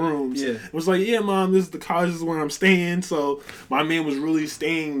couple of rooms. Yeah. It was like, yeah, mom, this is the college, this is where I'm staying. So my man was really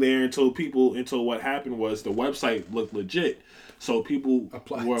staying there until what happened was the website looked legit. So people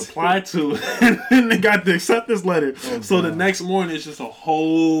were applied to and they got the acceptance letter. Oh, so the next morning it's just a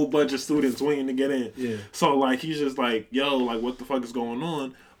whole bunch of students waiting to get in. Yeah. So like he's just like, yo, like what the fuck is going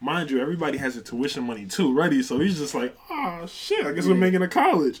on? Mind you, everybody has their tuition money too ready, so he's just like, oh shit, I guess we're making a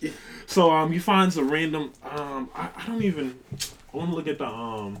college. Yeah. So he finds a random I want to look at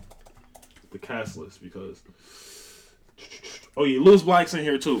the cast list because oh yeah, Lewis Black's in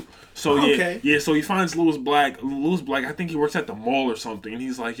here too. So so he finds Lewis Black. Lewis Black, I think he works at the mall or something, and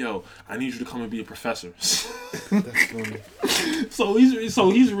he's like, "Yo, I need you to come and be a professor." That's funny. So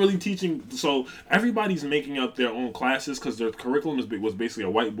he's really teaching. So everybody's making up their own classes because their curriculum was basically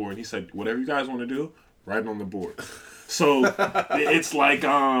a whiteboard. And he said, "Whatever you guys want to do, write it on the board." So it's like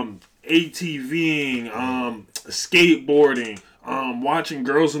ATVing, skateboarding. Watching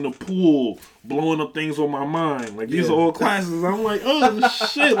girls in the pool, blowing up things on my mind. Like, these are all classes. I'm like, oh,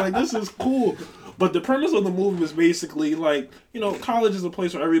 shit, like, this is cool. But the premise of the movie is basically, like, college is a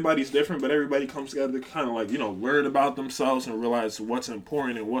place where everybody's different, but everybody comes together to kind of, like, learn about themselves and realize what's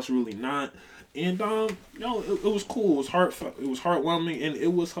important and what's really not. And, it was cool. It was heartwarming, and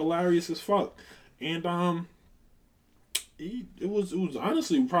it was hilarious as fuck. And, it was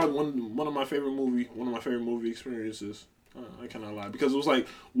honestly probably one of my favorite movie experiences. I cannot lie because it was like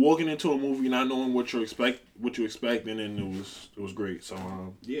walking into a movie not knowing what you expect, and then it was great. So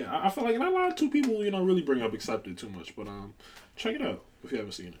I feel like not a lot of people really bring up Accepted too much, but check it out if you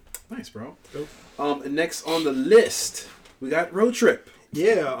haven't seen it. Nice, bro. Dope. Next on the list we got Road Trip.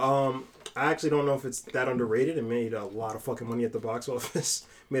 Yeah, I actually don't know if it's that underrated. It made a lot of fucking money at the box office.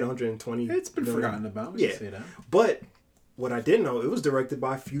 Made 120. It's been million. forgotten about. Yeah, say that. But what I didn't know, it was directed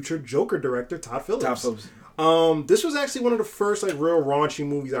by future Joker director Todd Phillips. This was actually one of the first like real raunchy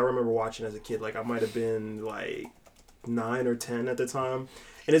movies I remember watching as a kid. Like I might have been like 9 or 10 at the time,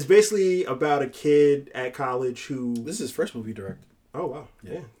 and it's basically about a kid at college who. This is his first movie directed. Oh wow,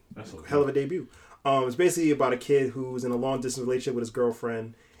 yeah. That's okay. Hell of a debut. It's basically about a kid who's in a long distance relationship with his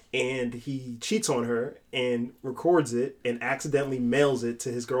girlfriend, and he cheats on her and records it and accidentally mails it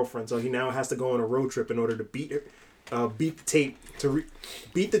to his girlfriend. So he now has to go on a road trip in order to beat the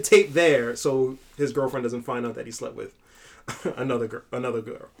tape there, so his girlfriend doesn't find out that he slept with another girl.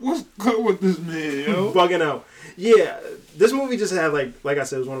 What's good with this man, yo? Bugging out. Yeah, this movie just had like I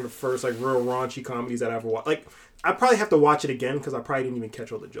said, it was one of the first like real raunchy comedies that I ever watched. Like I probably have to watch it again because I probably didn't even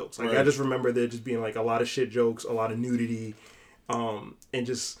catch all the jokes. Like I just remember there just being like a lot of shit jokes, a lot of nudity, and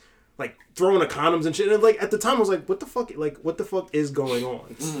just like throwing the condoms and shit. And like at the time I was like, what the fuck is going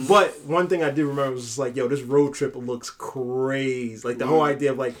on? Mm-hmm. But one thing I do remember was just like, yo, this road trip looks crazy. Like the whole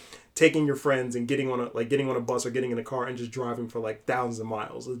idea of like taking your friends and getting on a bus or getting in a car and just driving for like thousands of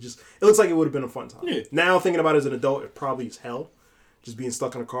miles. It looks like it would have been a fun time. Yeah. Now thinking about it as an adult, it probably is hell. Just being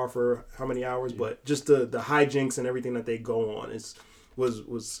stuck in a car for how many hours, but just the hijinks and everything that they go on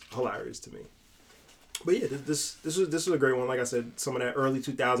was hilarious to me. But yeah, this was a great one. Like I said, some of that early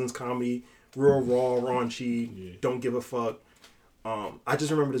 2000s comedy real raw, raunchy, don't give a fuck. I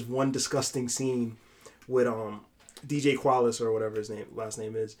just remember this one disgusting scene with DJ Qualis or whatever his last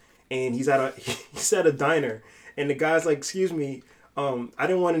name is, and he's at a diner, and the guy's like, "Excuse me, I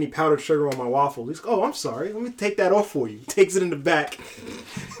didn't want any powdered sugar on my waffles." He's like, "Oh, I'm sorry. Let me take that off for you." Takes it in the back,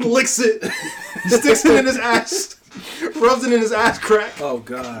 licks it, sticks it in his ass, rubs it in his ass crack. Oh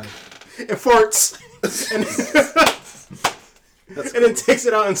God. And farts, and then takes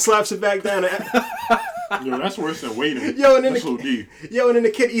it out and slaps it back down. Yo, that's worse than waiting. Yo, and then that's OD. and then the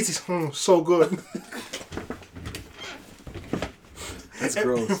kid eats. He's so good. That's And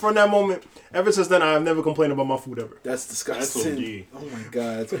gross. from that moment, ever since then, I've never complained about my food ever. That's disgusting. That's OD. Oh my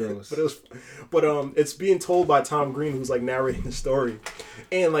God, that's gross. But it's being told by Tom Green, who's like narrating the story,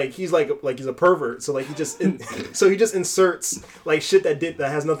 and like he's like he's a pervert, so like he just inserts like shit that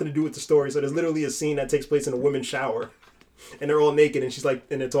has nothing to do with the story. So there's literally a scene that takes place in a women's shower, and they're all naked, and she's like,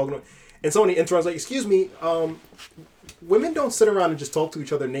 and they're talking, and somebody interrupts like, "Excuse me, women don't sit around and just talk to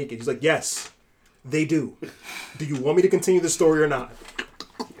each other naked." He's like, "Yes, they do. Do you want me to continue the story or not?"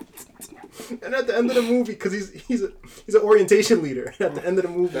 And at the end of the movie, because he's an orientation leader. And at the end of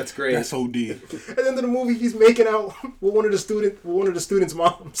the movie, That's great. That's OD. at the end of the movie, he's making out with one of the students'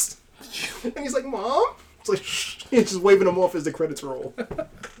 moms, and he's like, "Mom," it's like, shh. He's just waving them off as the credits roll.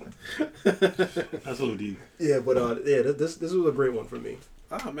 That's OD. Yeah, but this was a great one for me.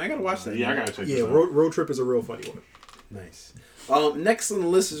 Oh man, I gotta watch that. Yeah, I gotta check Yeah, this out. road Trip is a real funny one. Nice. Next on the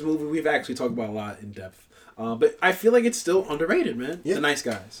list is a movie we've actually talked about a lot in depth. But I feel like it's still underrated, man. Yeah. The Nice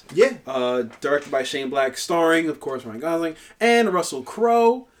Guys. Yeah, Directed by Shane Black, starring, of course, Ryan Gosling and Russell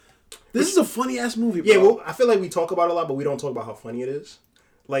Crowe. This is a funny ass movie, bro. yeah. Well, I feel like we talk about it a lot, but we don't talk about how funny it is.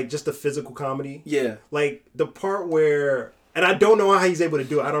 Like just the physical comedy. Yeah. Like the part where, and I don't know how he's able to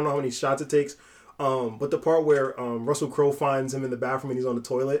do it. I don't know how many shots it takes. But the part where Russell Crowe finds him in the bathroom and he's on the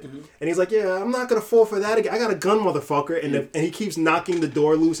toilet, and he's like, "Yeah, I'm not gonna fall for that again. I got a gun, motherfucker!" And and he keeps knocking the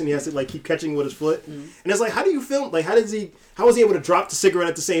door loose, and he has to like keep catching with his foot. And it's like, how do you film? Like, how was he able to drop the cigarette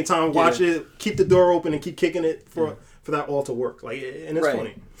at the same time, watch it, keep the door open, and keep kicking it for that all to work? Like, and it's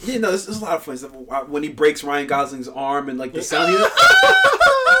funny. Yeah, no, there's a lot of fun stuff. When he breaks Ryan Gosling's arm and like the sound.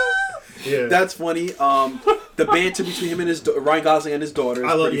 Yeah, That's funny. The banter between him and Ryan Gosling and his daughter.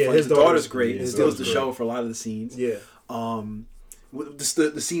 Is I love- pretty yeah, funny. his His daughter's daughter's- great. yeah, It his steals the daughter's show for a lot of the scenes. yeah.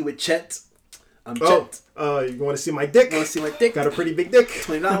 The scene with Chet. Oh, Chet. you want to see my dick? Want to see my dick? Got a pretty big dick.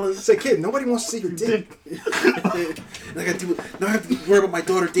 $20. Say, kid, nobody wants to see your dick. Now I have to worry about my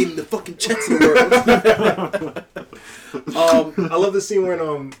daughter dating the fucking Chets in the world. I love the scene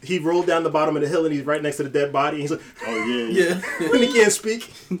when he rolled down the bottom of the hill and he's right next to the dead body. And he's like, Oh yeah. Yeah. when he can't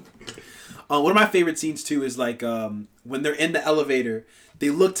speak. One of my favorite scenes too is like when they're in the elevator, they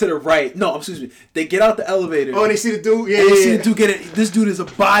look to the right. No, excuse me. They get out the elevator. Oh, and they see the dude. Yeah, and you yeah, see yeah. the dude get it. This dude is a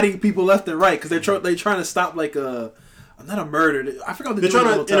body people left and right because they're trying to stop like not a murder. I forgot what They're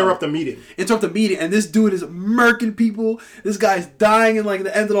trying to interrupt the meeting. Interrupt the meeting, and this dude is murking people. This guy's dying in like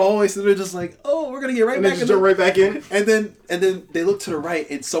the end of the hallway, so they're just like, "Oh, we're gonna get right And back." they just jump right back in. And then they look to the right,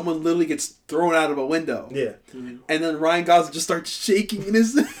 and someone literally gets thrown out of a window. Yeah. And then Ryan Gosling just starts shaking, and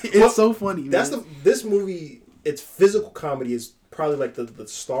it's so funny. That's man. this movie. Its physical comedy is probably like the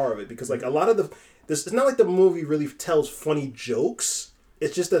star of it because like a lot of it's not like the movie really tells funny jokes.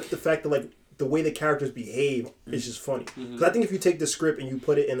 It's just that the fact that like the way the characters behave is just funny. Because I think if you take the script and you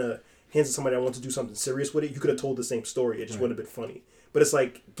put it in the hands of somebody that wants to do something serious with it, you could have told the same story. It just wouldn't have been funny. But it's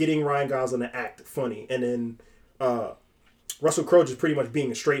like getting Ryan Gosling to act funny, and then Russell Crowe just pretty much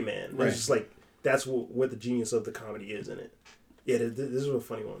being a straight man. It's just like that's what the genius of the comedy is in it. Yeah, this is a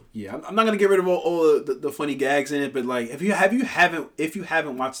funny one. Yeah, I'm not gonna get rid of all the funny gags in it, but like if you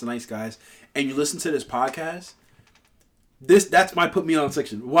haven't watched The Nice Guys and you listen to this podcast, that's my put me on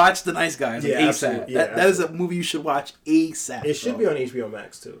section. Watch The Nice Guys, like, Yeah, ASAP. absolutely. Yeah, That is a movie you should watch ASAP. It should be on HBO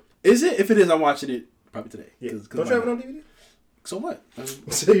Max too. Is it? If it is, I'm watching it probably today. Yeah. 'Cause Don't you have it on DVD? So what?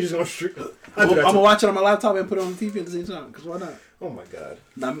 So you're just gonna stream? I'm gonna watch it on my laptop and put it on the TV at the same time. Cause why not? Oh my god!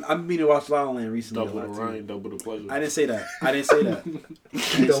 I'm meaning to watch La La Land recently. Double a the lot, too. Ryan, double the pleasure. I didn't say that. I didn't say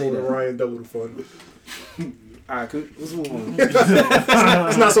Double the that. Ryan, double the fun. Alright, let's move on.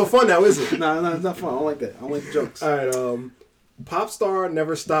 It's not so fun now, is it? No, it's not fun. I don't like that. I don't like the jokes. All right. Pop star,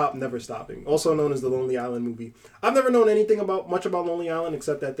 never stop, never stopping. Also known as the Lonely Island movie. I've never known anything much about Lonely Island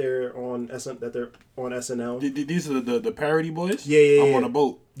except that they're on SNL. These are the parody boys. Yeah. I'm on a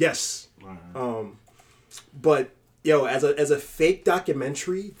boat. Yes. But yo, as a fake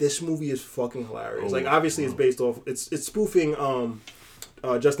documentary, this movie is fucking hilarious. Like obviously it's based off it's spoofing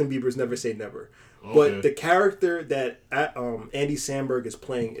Justin Bieber's Never Say Never. Okay. But the character that Andy Samberg is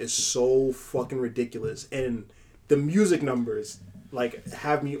playing is so fucking ridiculous, and the music numbers like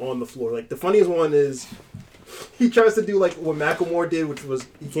have me on the floor. Like the funniest one is he tries to do like what Macklemore did, which was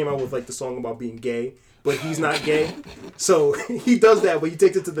he came out with like the song about being gay, but he's not gay. So he does that, but he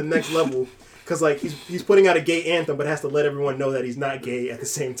takes it to the next level because like he's putting out a gay anthem, but has to let everyone know that he's not gay at the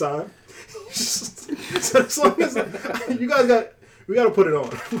same time. So the song is like, we got to put it on.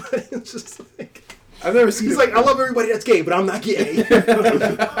 But it's just like I've never seen. He's like, I love everybody that's gay, but I'm not gay.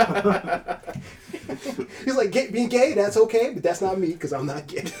 He's like, being gay, that's okay, but that's not me because I'm not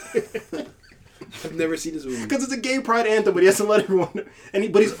gay. I've never seen this movie. Because it's a gay pride anthem, but he has to let everyone know.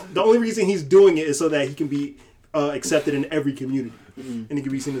 But the only reason he's doing it is so that he can be accepted in every community. Mm-hmm. And he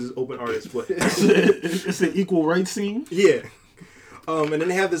can be seen as an open artist. But it's an equal rights scene? Yeah. And then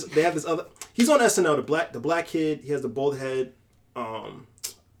they have this other... He's on SNL, the black kid. He has the bald head. I'm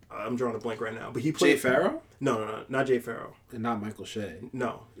drawing a blank right now. But he played... Jay Farrow? No, not Jay Farrow. And not Michael Shea.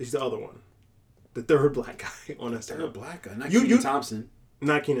 No, he's the other one. The third black guy on SNL. Third black guy? Not Kenan Thompson.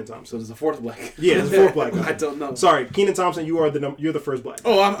 Not Kenan Thompson. So there's a fourth black guy. Yeah, there's a fourth black guy. I don't know. Sorry, Kenan Thompson, you're the first black guy.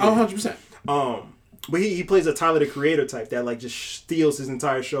 Oh, I'm 100%. But he plays a Tyler the Creator type that like just steals his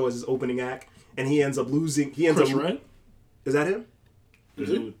entire show as his opening act, and he ends up losing. Chris Red? Is that him?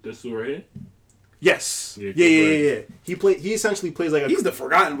 This who right here? Yes. Yeah. He essentially plays like he's the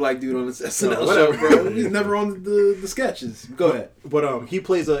forgotten black dude on this SNL whatever, show, bro. He's never on the sketches. Go ahead. But he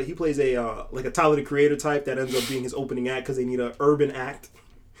plays a like a Tyler the Creator type that ends up being his opening act because they need an urban act.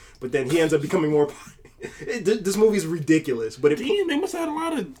 But then he ends up becoming more. This movie's ridiculous, but damn, they must have had a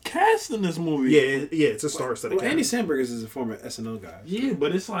lot of cast in this movie. Yeah, it's a star-studded cast. Andy Samberg is a former SNL guy. Yeah,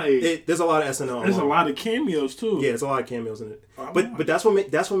 but it's like there's a lot of SNL. There's a lot of cameos too. Yeah, there's a lot of cameos in it. But that's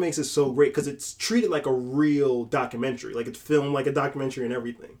what makes it so great because it's treated like a real documentary, like it's filmed like a documentary and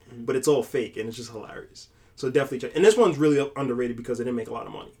everything. Mm-hmm. But it's all fake and it's just hilarious. So definitely check. And this one's really underrated because it didn't make a lot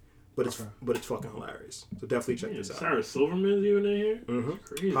of money. But it's fucking hilarious. So definitely check this out. Sarah Silverman's even in here. Mm-hmm.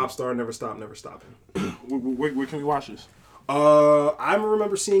 Crazy. Pop star, never stopping. Where can we watch this? I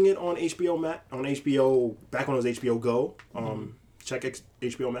remember seeing it on HBO Max. On HBO back when it was HBO Go. Check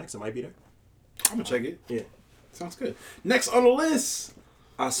HBO Max. It might be there. I'm gonna check it. Yeah, sounds good. Next on the list,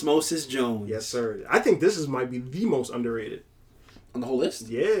 Osmosis Jones. Yes, sir. I think this might be the most underrated. On the whole list?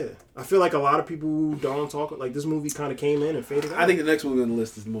 Yeah. I feel like a lot of people don't talk... Like, this movie kind of came in and faded out. I think the next movie on the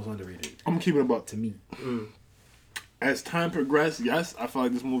list is the most underrated. I'm keeping it about to me. As time progressed, yes, I feel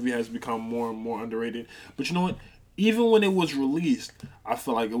like this movie has become more and more underrated. But you know what? Even when it was released, I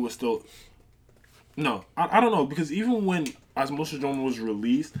feel like it was still... No, I don't know. Because even when Osmosis Jones was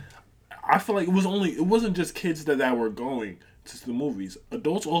released, I feel like it wasn't just kids that were going to the movies.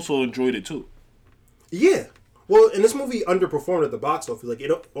 Adults also enjoyed it too. Yeah. Well, and this movie underperformed at the box office. Like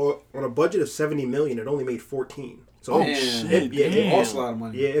on a budget of $70 million, it only made 14. So shit! It lost a lot of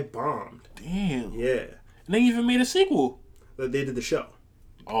money. Yeah, it bombed. Damn. Yeah. And they even made a sequel. They did the show.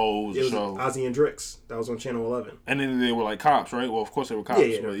 Oh, it was a show. Ozzy and Drix. That was on Channel 11. And then they were like cops, right? Well, of course they were cops.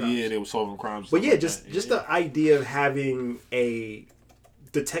 Yeah, but cops. They were solving crimes. But yeah, just the idea of having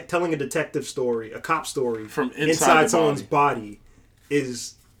telling a detective story, a cop story from inside someone's body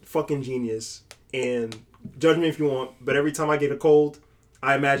is fucking genius. And judge me if you want, but every time I get a cold,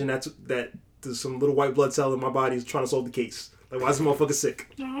 I imagine that there's some little white blood cell in my body is trying to solve the case. Like, why is this motherfucker sick?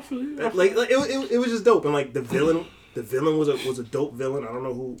 No, I feel you. Like it was just dope, and like the villain was a dope villain. I don't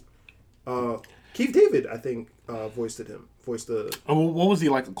know who. Keith David, I think, voiced the. Oh, what was he,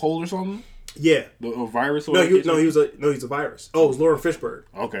 like a cold or something? Yeah, a virus. Or he's a virus. Oh, it was Lauren Fishburne.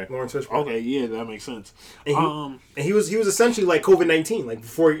 Okay, Lawrence Fishburne. Okay, yeah, that makes sense. And he was essentially like COVID-19, like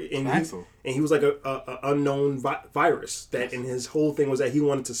before, and he was like a unknown virus that, and his whole thing was that he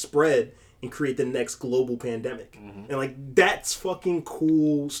wanted to spread and create the next global pandemic, and like that's fucking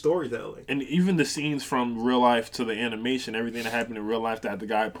cool storytelling. And even the scenes from real life to the animation, everything that happened in real life that the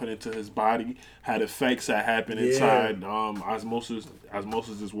guy put into his body had effects that happened inside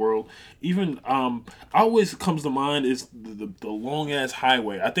Osmosis's world. Even always comes to mind is the long ass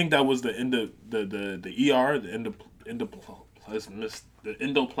highway. I think that was the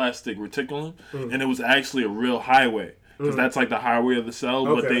endoplastic reticulum, and it was actually a real highway. Because that's like the highway of the cell,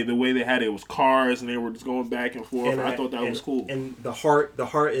 but the way they had it was cars, and they were just going back and forth. And I thought that was cool. And the heart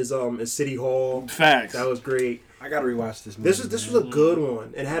is City Hall. Facts. That was great. I gotta rewatch this movie. This was a good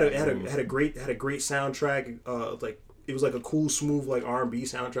one. It had a great soundtrack. Like it was like a cool, smooth like R&B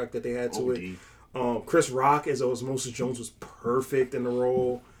soundtrack that they had to it. Chris Rock as Osmosis Jones was perfect in the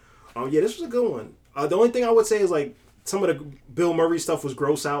role. Yeah, this was a good one. The only thing I would say is like, some of the Bill Murray stuff was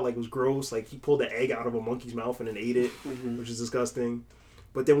gross out. Like, it was gross. Like, he pulled the egg out of a monkey's mouth and then ate it, which is disgusting.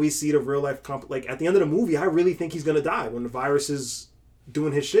 But then we see the real life... like, at the end of the movie, I really think he's going to die when the viruses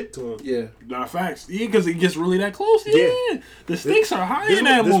doing his shit to him. Yeah. Nah, facts. Yeah, because it gets really that close. Yeah. The stakes are high in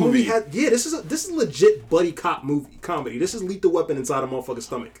that this movie. This is legit buddy cop movie comedy. This is Lethal Weapon inside a motherfucker's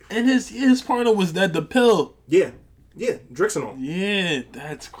stomach. And his partner was that the pill. Yeah. Drixenol. Yeah,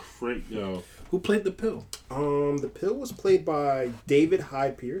 that's great, yo. Who played the pill? The pill was played by David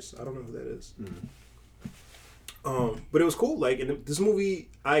Hyde Pierce. I don't know who that is. But it was cool. Like, in this movie,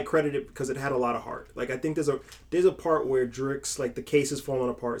 I credit it because it had a lot of heart. Like, I think there's a part where Drix, like, the case is falling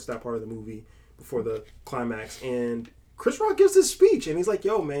apart. It's that part of the movie before the climax, and Chris Rock gives this speech, and he's like,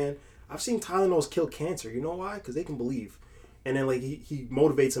 "Yo, man, I've seen Tylenols kill cancer. You know why? Because they can believe." And then, like, he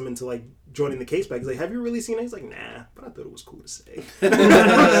motivates him into, like, joining the case back. He's like, "Have you really seen it?" He's like, "Nah, but I thought it was cool to say."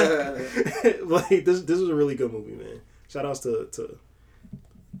 Like, this was a really good movie, man. Shout outs to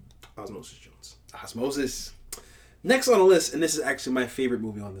Osmosis Jones. Osmosis. Next on the list, and this is actually my favorite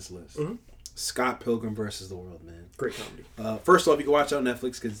movie on this list, Scott Pilgrim versus the World, man. Great comedy. First off, you can watch it on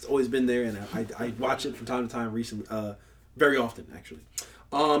Netflix because it's always been there, and I watch it from time to time recently, very often, actually.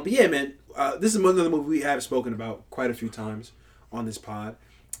 But yeah, man, this is another movie we have spoken about quite a few times on this pod.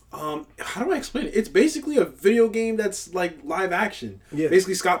 How do I explain it? It's basically a video game that's like live action. Yeah.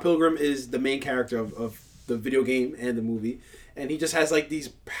 Basically, Scott Pilgrim is the main character of the video game and the movie, and he just has like these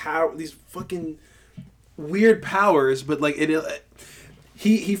fucking weird powers. But like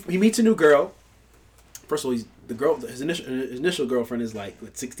he meets a new girl. First of all, his initial girlfriend is like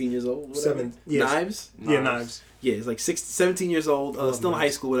 16 years old. Whatever. 7. Yes. Knives. Yeah, Knives. Yeah, he's like 17 years old, still in high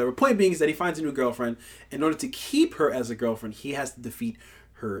school, whatever. Point being is that he finds a new girlfriend. In order to keep her as a girlfriend, he has to defeat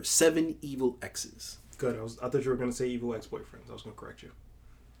her 7 evil exes. Good. I thought you were going to say evil ex-boyfriends. I was going to correct you.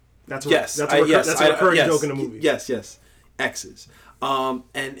 That's a recurring joke in the movie. Yes. Exes. And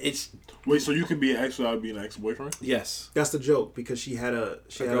it's... Wait, so you can be an ex without being an ex-boyfriend? Yes. That's the joke, because she had a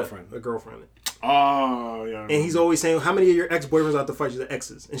girlfriend. A girlfriend. Oh, yeah. And he's always saying, "How many of your ex-boyfriends have to fight?" She's the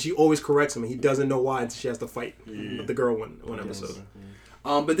exes. And she always corrects him, and he doesn't know why until she has to fight with the girl one episode.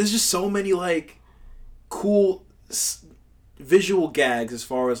 But there's just so many, like, cool visual gags as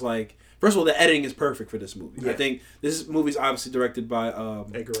far as, like... First of all, the editing is perfect for this movie. Yeah. I think this movie is obviously directed by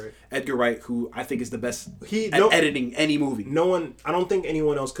Edgar Wright, who I think is the best at editing any movie. I don't think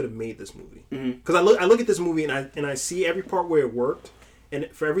anyone else could have made this movie. Because I look at this movie and I see every part where it worked, and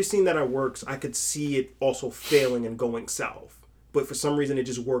for every scene that works, I could see it also failing and going south. But for some reason, it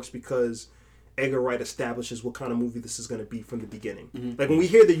just works because Edgar Wright establishes what kind of movie this is going to be from the beginning. Like when we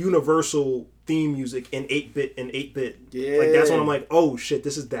hear the Universal theme music in 8-bit, like that's when I'm like, oh shit,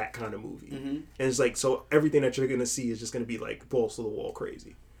 this is that kind of movie. And it's like, so everything that you're going to see is just going to be like balls to the wall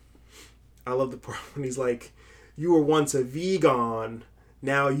crazy. I love the part when he's like, "You were once a vegan,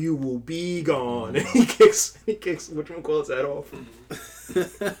 now you will be gone." And he kicks whichcomacallit's head off.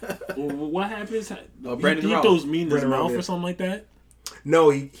 What happens? Brandon he throws meat in his mouth or something like that?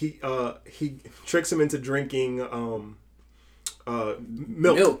 No, he tricks him into drinking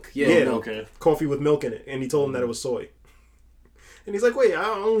milk. Yeah. Okay. Coffee with milk in it, and he told him that it was soy. And he's like, "Wait, I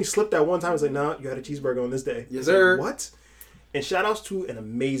only slipped that one time." He's like, "Nah, you had a cheeseburger on this day." Yes, sir. Like, what? And shout outs to an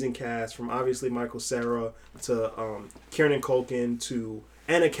amazing cast, from obviously Michael Cera to Kieran Culkin to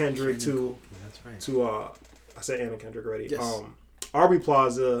Anna Kendrick to I said Anna Kendrick already. Yes. Aubrey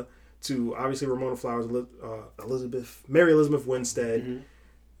Plaza to obviously Ramona Flowers, Mary Elizabeth Winstead,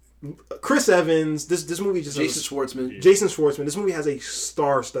 Chris Evans. This movie just Jason Schwartzman. This movie has a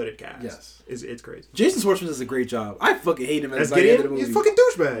star-studded cast. Yes, it's crazy. Jason Schwartzman does a great job. I fucking hate him as Gideon. He's a fucking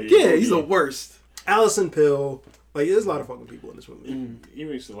douchebag. Yeah, he's the worst. Allison Pill. Like, there's a lot of fucking people in this movie.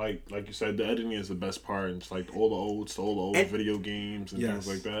 Even like you said, the editing is the best part. And it's like all the old video games and things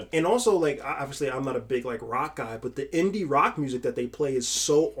like that. And also, like, obviously, I'm not a big like rock guy, but the indie rock music that they play is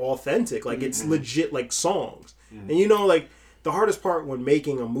so authentic. Like, it's legit like songs. And you know, like, the hardest part when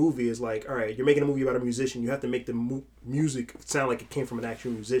making a movie is like, all right, you're making a movie about a musician. You have to make the music sound like it came from an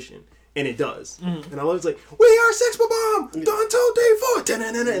actual musician. And it does. And I love it's like, "We are Sex Bomb! 1, 2, 3, 4!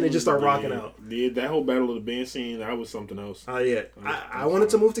 And they just start rocking out. Yeah, that whole Battle of the Band scene, that was something else. Yeah. I wanted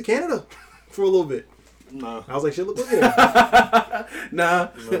to move to Canada for a little bit. Nah. I was like, shit, look at it. Nah.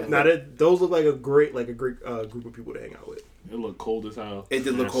 Those look like a great group of people to hang out with. It looked cold as hell. It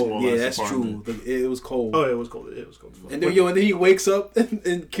did look cold. Yeah, that's true. It was cold. Oh, it was cold. It was cold. And then he wakes up,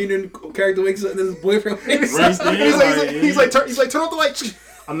 and Keenan character wakes up, and his boyfriend wakes up. He's like, turn off the light.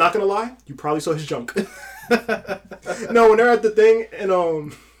 I'm not gonna lie, you probably saw his junk. No, when they're at the thing, and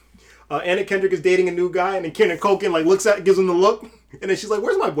Anna Kendrick is dating a new guy, and then Kieran Culkin like gives him the look, and then she's like,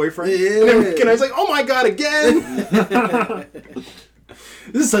 "Where's my boyfriend?" Yeah. And then Kenin's like, "Oh my god, again!"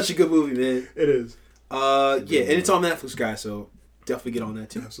 This is such a good movie, man. It is. Yeah, and it's on Netflix, guys, so definitely get on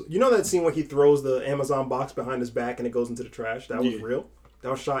that too. Absolutely. You know that scene where he throws the Amazon box behind his back and it goes into the trash? That was real.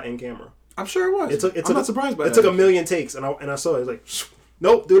 That was shot in camera. I'm sure it was. I'm not surprised by that. It took a million takes, and I saw it. It was like,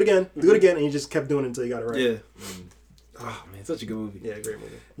 nope, do it again, and he just kept doing it until he got it right. Yeah. Oh man, such a good movie. Yeah, great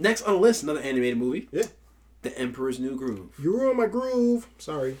movie. Next on the list, another animated movie. Yeah. The Emperor's New Groove. You ruined my groove.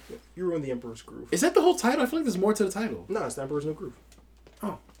 Sorry, you ruined the Emperor's Groove. Is that the whole title? I feel like there's more to the title. No, it's the Emperor's New Groove.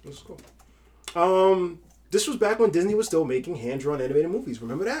 Oh, this is cool. This was back when Disney was still making hand-drawn animated movies.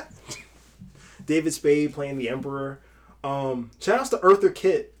 Remember that? David Spade playing the Emperor. Shout outs to Arthur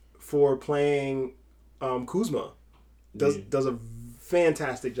Kitt for playing Kuzma. Does a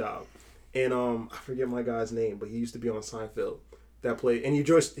fantastic job. And I forget my guy's name, but he used to be on Seinfeld. That played, and he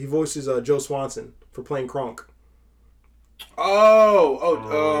voices Joe Swanson for playing Kronk.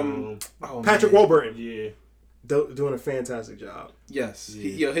 Patrick Warburton. Yeah, doing a fantastic job. Yes,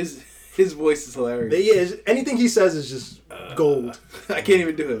 his voice is hilarious. Yeah, anything he says is just gold. I can't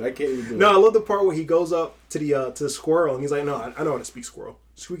even do it. No, I love the part where he goes up to the squirrel and he's like, "No, I know how to speak squirrel.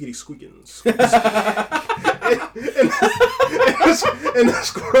 Squeakity squeakins." and the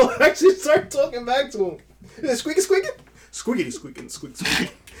squirrel actually started talking back to him. Squeaky squeaking. Squeakity squeaking, squeak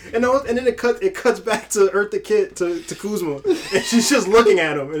squeak. And then it cuts back to Eartha Kitt to Kuzma, and she's just looking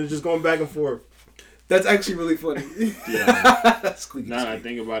at him, and it's just going back and forth. That's actually really funny. Yeah. Squeaky, now that I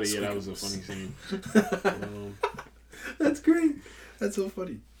think about it, that was a funny scene. That's great. That's so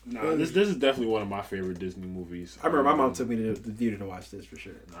funny. Nah, this is definitely one of my favorite Disney movies. I remember my mom took me to the theater to watch this for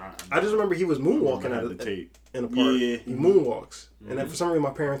sure. I just remember he was moonwalking out of the tape in the park. Yeah. He moonwalks, and then for some reason my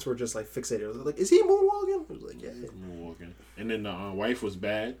parents were just like fixated. I was like, "Is he moonwalking?" I was like, "Yeah." Moonwalking, and then the wife was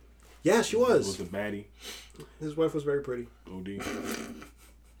bad. Yeah, she was. Was a baddie. His wife was very pretty. OD.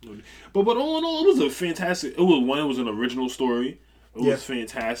 But all in all, it was a fantastic. It was an original story. It was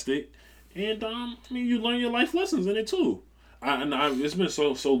fantastic, and you learn your life lessons in it too. It's been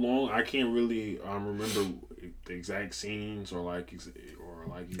so long. I can't really remember the exact scenes or exact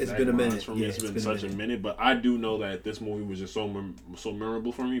it's been a minute. For me. It's been such a minute, but I do know that this movie was just so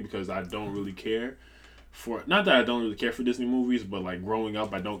memorable for me because I don't really care for, not that I don't really care for Disney movies, but like growing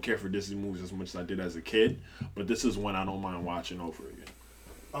up, I don't care for Disney movies as much as I did as a kid. But this is one I don't mind watching over again.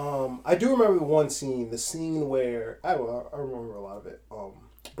 I do remember one scene, the scene where I remember a lot of it.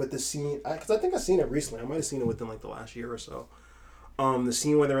 But the scene, because I think I've seen it recently. I might have seen it within like the last year or so. The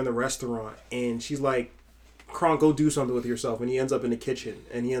scene where they're in the restaurant and she's like, "Kronk, go do something with yourself," and he ends up in the kitchen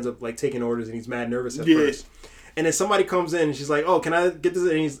and he ends up like taking orders and he's mad nervous at first. And then somebody comes in and she's like, "Oh, can I get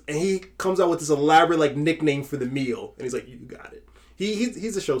this?" And he comes out with this elaborate like nickname for the meal and he's like, "You got it."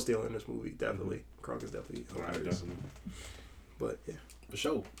 He's a show stealer in this movie, definitely. Mm-hmm. Kronk is definitely hilarious. Definitely. But yeah, for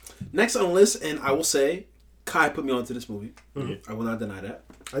sure. Next on the list, and I will say, Kai put me onto this movie. Mm-hmm. I will not deny that.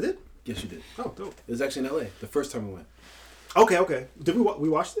 I did? Yes, you did. Oh, dope. It was actually in LA the first time we went. Okay. Did we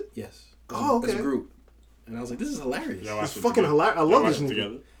watched it? Yes. Okay. As a group. And I was like, this is hilarious. It's fucking hilarious. I love this movie.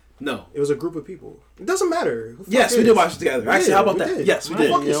 Together? No. It was a group of people. It doesn't matter. Yes, we did watch it together. Actually, how about that? Did. Yes, we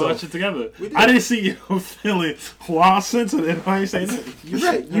did. Watch it together. I didn't see you feeling wild sensitive. Why you say that? You're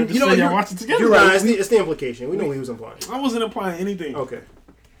right. You know, y'all watch it together. You're right. It's the implication. We know what he was implying. I wasn't implying anything. Okay.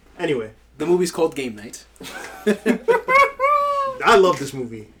 Anyway. The movie's called Game Night. I love this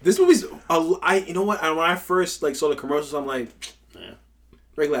movie. This movie's you know what? When I first saw the commercials, I'm like,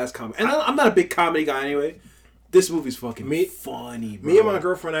 regular ass comedy. And I'm not a big comedy guy anyway. This movie's fucking funny, bro. Me and my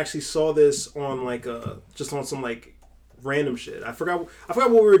girlfriend actually saw this on just on some random shit. I forgot what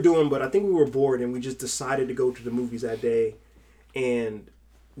we were doing, but I think we were bored and we just decided to go to the movies that day. And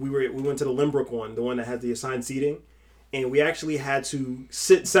we went to the Limbrook one, the one that had the assigned seating. And we actually had to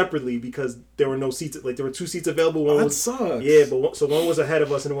sit separately because there were no seats. There were 2 seats available. One was sucks. Yeah, but so one was ahead of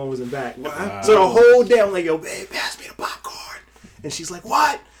us and one was in back. Wow. So the whole day I'm like, "Yo, babe, pass me the popcorn." And she's like,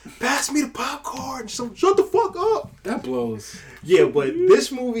 "What? Pass me the popcorn." So shut the fuck up. That blows. Yeah, but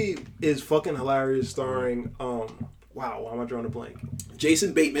this movie is fucking hilarious. Starring why am I drawing a blank?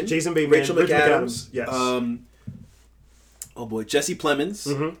 Jason Bateman, Rachel McAdams. Yes. Oh boy, Jesse Plemons,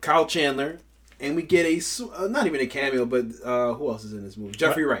 mm-hmm. Kyle Chandler. And we get not even a cameo, but who else is in this movie?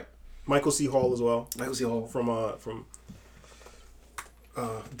 Jeffrey Wright. Michael C. Hall as well. Michael C. Hall. From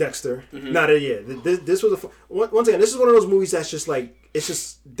Dexter. Mm-hmm. This was once again, this is one of those movies that's just it's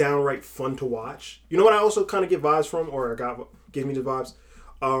just downright fun to watch. You know what I also kind of get vibes from, or gave me the vibes?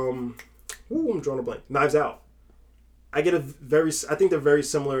 I'm drawing a blank. Knives Out. I think they're very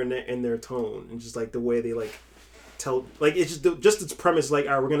similar in their tone and just the way they tell, it's just its premise. All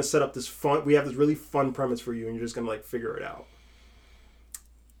right, we're gonna set up this fun. We have this really fun premise for you, and you're just gonna figure it out.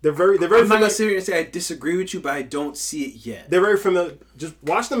 They're very. I'm not gonna sit here and say I disagree with you, but I don't see it yet. They're very familiar. Just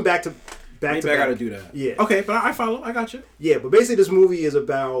watch them back to back. Maybe I gotta do that. Yeah. Okay, but I follow. I got you. Yeah, but basically, this movie is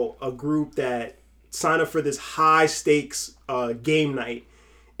about a group that sign up for this high stakes game night,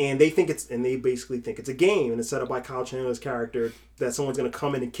 and they basically think it's a game, and it's set up by Kyle Chandler's character that someone's gonna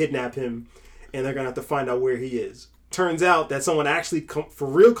come in and kidnap him, and they're gonna have to find out where he is. Turns out that someone actually for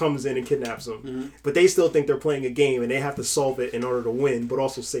real comes in and kidnaps him, but they still think they're playing a game, and they have to solve it in order to win, but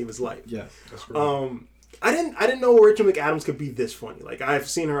also save his life. Yeah, that's great. I didn't know Rachel McAdams could be this funny. Like, I've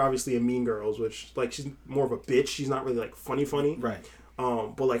seen her obviously in Mean Girls, which like she's more of a bitch. She's not really like funny, Right.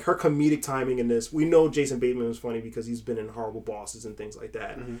 But like her comedic timing in this, we know Jason Bateman was funny because he's been in Horrible Bosses and things like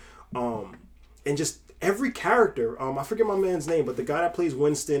that. And just every character, I forget my man's name, but the guy that plays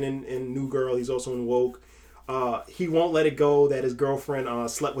Winston in New Girl, he's also in Woke. He won't let it go that his girlfriend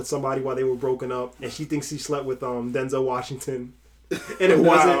slept with somebody while they were broken up, and she thinks he slept with Denzel Washington, and it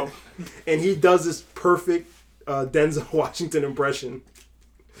wasn't. And he does this perfect Denzel Washington impression,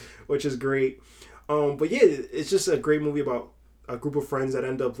 which is great. But yeah, it's just a great movie about a group of friends that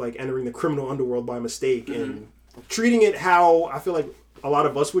end up like entering the criminal underworld by mistake and treating it how I feel like a lot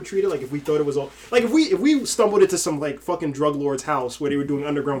of us would treat it. Like if we thought it was all like if we stumbled into some like fucking drug lord's house where they were doing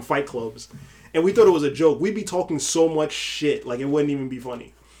underground fight clubs and we thought it was a joke, we'd be talking so much shit like it wouldn't even be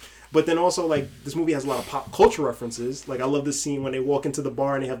funny. But then also like this movie has a lot of pop culture references. Like I love this scene when they walk into the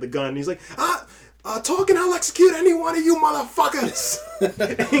bar and they have the gun and he's like, talking, I'll execute any one of you motherfuckers.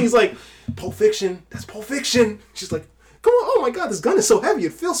 And he's like, Pulp Fiction, that's Pulp Fiction. She's like, come on, oh my god, this gun is so heavy,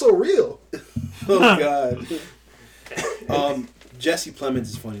 it feels so real. Oh god. Jesse Plemons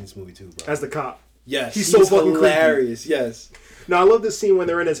is funny in this movie too, bro. As the cop. Yes. He's so fucking hilarious, creepy. Yes. Now I love this scene when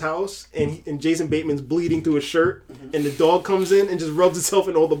they're in his house and Jason Bateman's bleeding through his shirt and the dog comes in and just rubs itself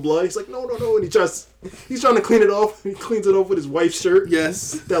in all the blood. He's like, no, and he's trying to clean it off. He cleans it off with his wife's shirt.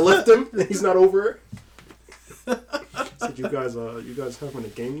 Yes. That left him and he's not over it. Said, you guys having a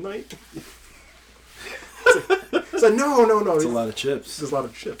game night? It's like, no. It's a lot of chips. There's a lot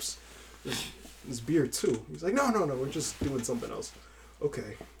of chips. There's beer too. He's like, no, we're just doing something else.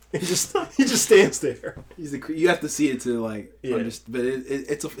 Okay. He just stands there. You have to see it to like understand. But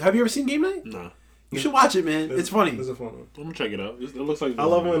it's have you ever seen Game Night? No. You should watch it, man. It's funny. It's a fun one. I'm gonna check it out. It looks like I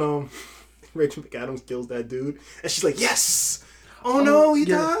love when Rachel McAdams kills that dude and she's like, yes. Oh no, he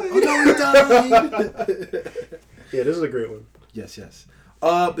died. Oh no, he died. Yeah, this is a great one. Yes.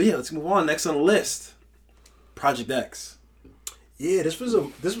 But yeah, let's move on. Next on the list, Project X. Yeah, this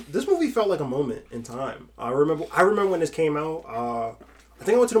movie felt like a moment in time. I remember when this came out. I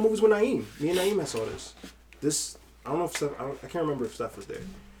think I went to the movies with Naeem. Me and Naeem saw this. I don't know if Steph. I can't remember if Steph was there.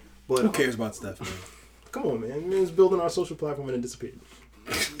 But who cares about Steph, man? Come on, man. Man's building our social platform and it disappeared.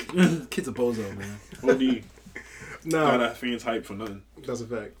 Kid's a bozo, man. OD. No, got our fans hype for nothing. That's a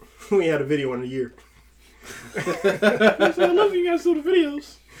fact. We had a video in a year. I love you guys do the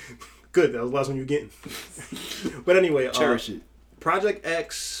videos. Good. That was the last one you were getting. But anyway, cherish it. Project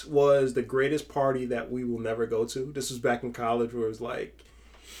X was the greatest party that we will never go to. This was back in college where it was like,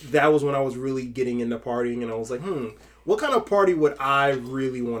 that was when I was really getting into partying and I was like, what kind of party would I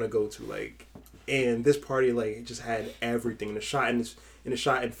really want to go to? Like, and this party, like, it just had everything in the shot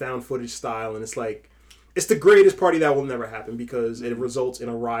and found footage style. And it's like, it's the greatest party that will never happen because it results in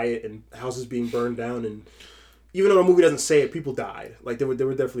a riot and houses being burned down. And even though the movie doesn't say it, people died. Like, there were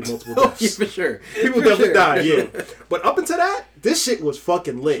definitely multiple deaths. Yeah, for sure. People definitely died, yeah. But up until that, this shit was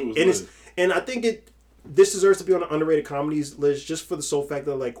fucking lit. And I think this deserves to be on the underrated comedies list just for the sole fact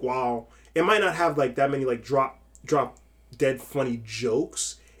that, like, while it might not have, like, that many, like, drop dead funny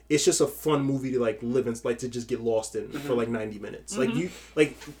jokes, it's just a fun movie to, like, live in, like, to just get lost in for, like, 90 minutes.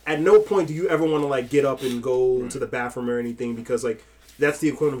 Like, at no point do you ever want to, like, get up and go to the bathroom or anything because, like, that's the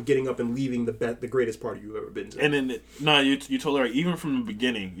equivalent of getting up and leaving the greatest party you've ever been to. And then, you're totally right. Even from the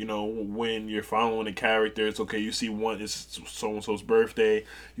beginning, you know, when you're following a character, it's okay. You see one, it's so-and-so's birthday.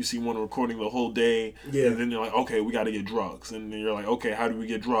 You see one recording the whole day. Yeah. And then you're like, okay, we got to get drugs. And then you're like, okay, how do we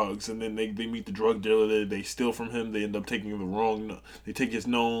get drugs? And then they meet the drug dealer. They steal from him. They end up taking the wrong. They take his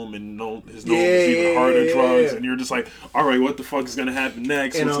gnome, and his gnome is even harder drugs. And you're just like, all right, what the fuck is going to happen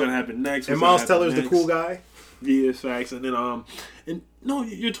next? What's going to happen next? And Miles Teller's the cool guy. Yeah, facts. And then, and no,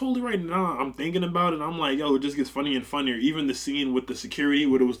 you're totally right. Now I'm thinking about it. I'm like, yo, it just gets funnier and funnier. Even the scene with the security,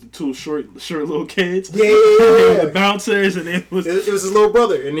 where it was the two short little kids, yeah, the bouncers, and it was his little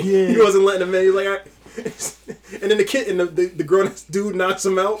brother, and he wasn't letting him in. He was like, and then the kid and the grown ass dude knocks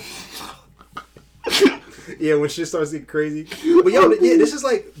him out. Yeah, when shit starts getting crazy. But yo, yeah, this is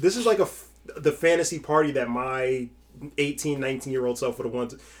like the fantasy party that my 18, 19-year-old self would have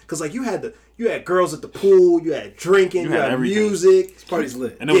wanted. Because like you had girls at the pool, you had drinking, you had music. This party's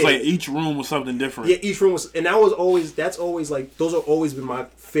lit. And it was like each room was something different. Yeah, each room was, and that's always like, those have always been my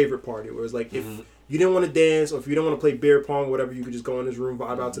favorite party. Where it's like, if you didn't want to dance, or if you didn't want to play beer pong, or whatever, you could just go in this room,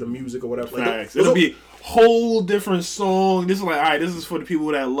 vibe out to the music or whatever. Facts. It'll be a whole different song. This is like, all right, this is for the people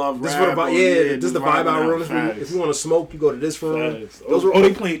that love this rap. For the, this is the vibe out room. If you want to smoke, you go to this room.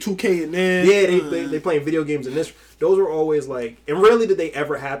 They playing 2K in there. Yeah, they playing video games in this. Those were always like, and rarely did they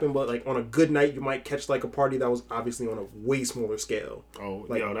ever happen, but like on a good night, you might catch like a party that was obviously on a way smaller scale. Oh,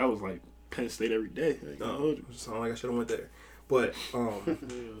 like, that was like Penn State every day. Sound like I should have went there. But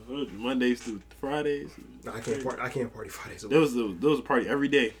Mondays through Fridays. I can't party Fridays. There was a party every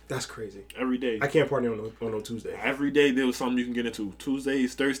day. That's crazy. Every day. I can't party on no Tuesday. Every day there was something you can get into.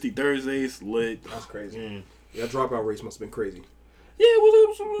 Tuesdays, Thursdays, lit. That's crazy. Yeah, dropout race must have been crazy. Yeah, it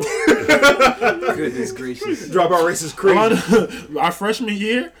was. Goodness gracious. Dropout race is crazy. Our freshman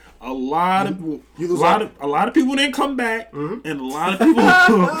year, a lot of people didn't come back, and a lot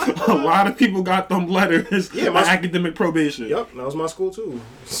of people got them letters of academic probation. Yep, that was my school too.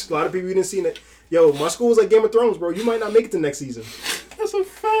 A lot of people you didn't see that. Yo, my school was like Game of Thrones, bro. You might not make it to next season. That's a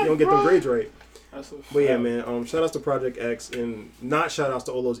fact. You don't get them grades right. That's a fact. But yeah, man. Shout outs to Project X, and not shout outs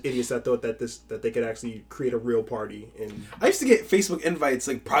to all those idiots that thought that they could actually create a real party. And I used to get Facebook invites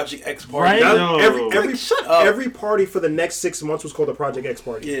like Project X party. Right? Shut up. Every party for the next 6 months was called a Project X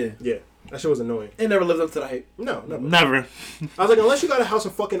party. Yeah. That shit was annoying. It never lived up to the hype. No, never. I was like, unless you got a house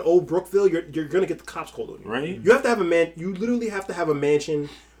in fucking Old Brookville, you're gonna get the cops called on you. Right. You have to have You literally have to have a mansion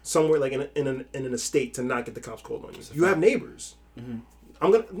somewhere like in an estate to not get the cops called on you. You have neighbors. Mm-hmm.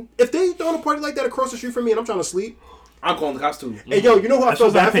 If they throwing a party like that across the street from me and I'm trying to sleep, I'm calling the cops too. Hey, yo, you know who I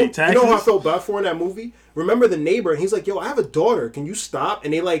felt bad for? You know who I felt bad for in that movie? Remember the neighbor? And he's like, yo, I have a daughter. Can you stop?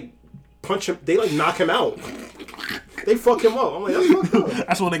 And they like punch him. They like knock him out. They fuck him up. I'm like, that's fucked up.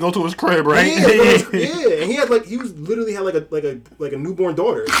 That's when they go to his crib, right? Yeah, and he was literally had like a newborn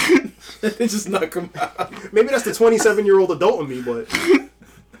daughter. They just knock him out. Maybe that's the 27-year-old adult in me, but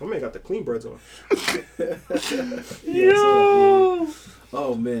my man got the clean breads on. Yo.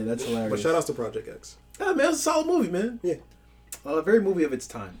 Oh man, that's hilarious. But shout outs to Project X. Yeah, man, it's a solid movie, man. Yeah. A very movie of its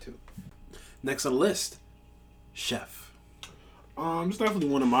time too. Next on the list, Chef. It's definitely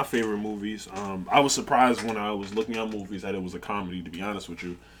one of my favorite movies. I was surprised when I was looking at movies that it was a comedy, to be honest with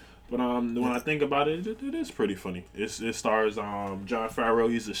you. But when I think about it, it is pretty funny. It stars John Favreau.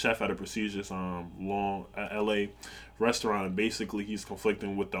 He's a chef at a prestigious LA restaurant, and basically he's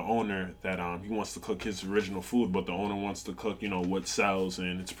conflicting with the owner that he wants to cook his original food, but the owner wants to cook what sells,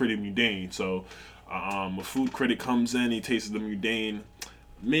 and it's pretty mundane. So a food critic comes in, he tastes the mundane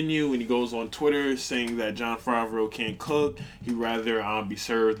menu, and he goes on Twitter saying that John Favreau can't cook. He'd rather be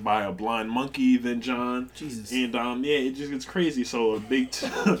served by a blind monkey than John. Jesus. And it just gets crazy. So a big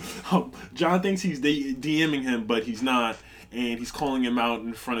John thinks he's DMing him, but he's not. And he's calling him out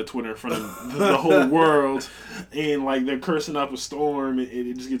in front of Twitter, in front of the whole world. And like they're cursing up a storm.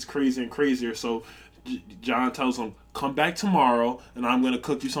 It just gets crazier and crazier. So John tells him, come back tomorrow and I'm going to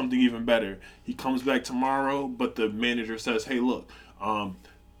cook you something even better. He comes back tomorrow, but the manager says, hey, look,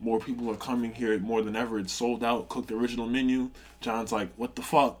 more people are coming here more than ever. It's sold out. Cook the original menu. John's like, what the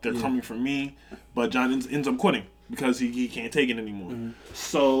fuck? They're coming for me. But John ends up quitting because he can't take it anymore. Mm-hmm.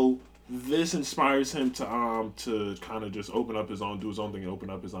 So this inspires him to kind of just do his own thing, and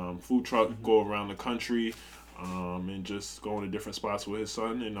open up his food truck, go around the country, and just go into different spots with his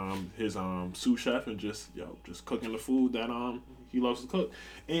son and his sous chef, and just cooking the food that he loves to cook.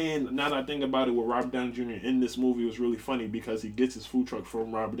 And now that I think about it, with Robert Downey Jr. in this movie was really funny because he gets his food truck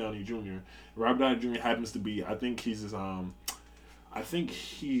from Robert Downey Jr. Robert Downey Jr. happens to be, Robert Downey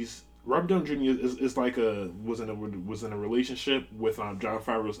Jr. is like was in a relationship with John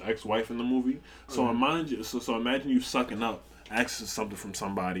Favreau's ex-wife in the movie. So imagine you sucking up asking something from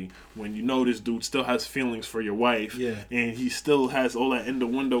somebody when you know this dude still has feelings for your wife, and he still has all that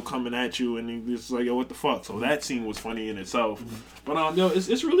innuendo coming at you, and he's like, yo, what the fuck? So that scene was funny in itself. But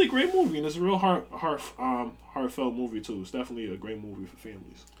it's really a great movie, and it's a real heartfelt movie too. It's definitely a great movie for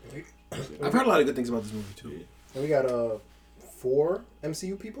families. I've heard a lot of good things about this movie too. And we got 4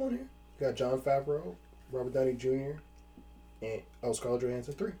 MCU people in here. We got John Favreau, Robert Downey Jr., and Scarlett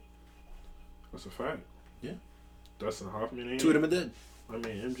Johansson 3. That's a fact. Yeah. Dustin Hoffman. 2 of them are dead. I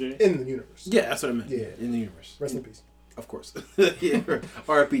mean, MJ. In the universe. Yeah, that's what I meant. Yeah. In the universe. Rest in peace. Of course. Yeah.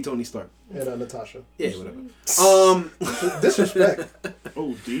 R.I.P. Tony Stark. And Natasha. Yeah, whatever. Disrespect.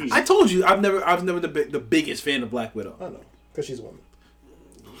 Oh, geez. I told you, I've never the biggest fan of Black Widow. I know, because she's a woman.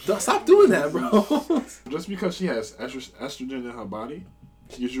 Stop doing that, bro. Just because she has estrogen in her body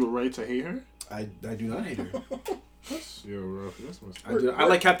gives you a right to hate her? I do not hate her. That's rough. I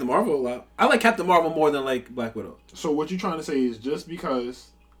like Captain Marvel a lot. I like Captain Marvel more than like Black Widow. So what you're trying to say is just because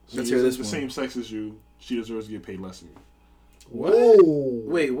she is the same sex as you, she deserves to get paid less than you. What? Whoa.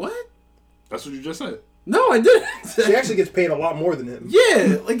 Wait, what? That's what you just said. No, I didn't. She actually gets paid a lot more than him.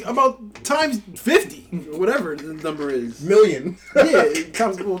 Yeah, like about times 50 or whatever the number is. Million. Yeah,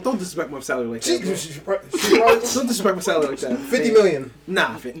 well, don't disrespect my salary like that. Don't disrespect my salary like that. 50 million.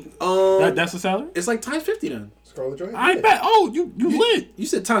 Nah, That's the salary? it's like times 50 then. Scarlett Johansson. I bet. Oh, you lit. You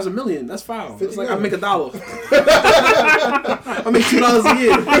said times $1 million. That's foul. 50 It's like I million. make $1. I make $2 a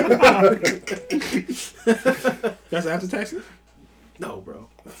year. That's after taxes? No, bro.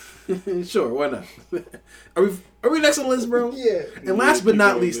 Sure, why not? Are we next on the list, bro? Yeah. And last but keep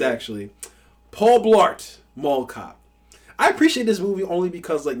not going, least, man. actually, Paul Blart, Mall Cop. I appreciate this movie only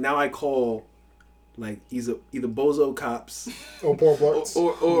because like now I call like either Bozo cops Or Paul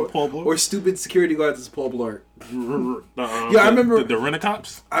Blart. Paul Blart? or stupid security guards as Paul Blart. Yeah, I remember the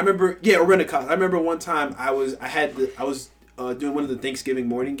Rent-A-Cops. or Rent-A-Cop. I remember one time I was doing one of the Thanksgiving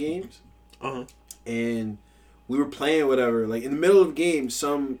morning games, and we were playing whatever. Like in the middle of the game,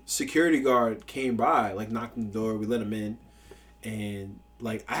 some security guard came by, like knocked on the door. We let him in, and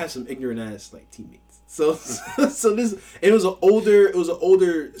like I had some ignorant ass like teammates. So it was an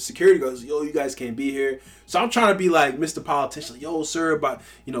older security guard. Yo, you guys can't be here. So I'm trying to be like Mr. Politician, like, yo, sir, but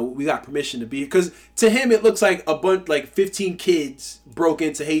we got permission to be here. Because to him it looks like a bunch, like 15 kids broke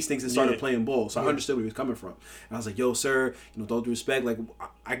into Hastings and started playing ball. So I understood where he was coming from. And I was like, yo, sir, with all due respect, like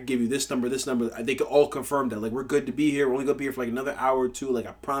I can give you this number. They could all confirm that, like, we're good to be here. We're only gonna be here for like another hour or two. Like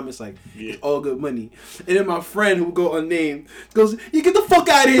I promise, like it's all good money. And then my friend who will go unnamed goes, you get the fuck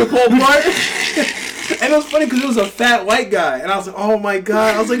out of here, Paul Blart. And it was funny because it was a fat white guy, and I was like, "Oh my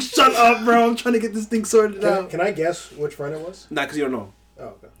god!" I was like, "Shut up, bro! I'm trying to get this thing sorted out." Can I guess which friend it was? Nah, because you don't know. Oh,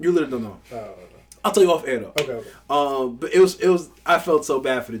 okay. You literally don't know. Oh, okay. I'll tell you off air though. Okay. But it was. I felt so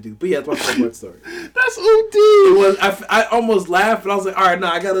bad for the dude. But yeah, it's my favorite story. That's OD. It was. I almost laughed, but I was like, "All right,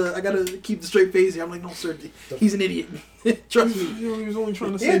 nah, I gotta keep the straight face here." I'm like, "No, sir, he's an idiot. Trust me." He was only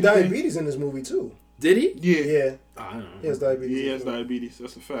trying to He say had diabetes in this movie too. Did he? Yeah. I don't know. He has diabetes. He has diabetes.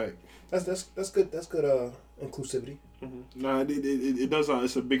 That's a fact. That's good. That's good. Inclusivity. Nah, it does.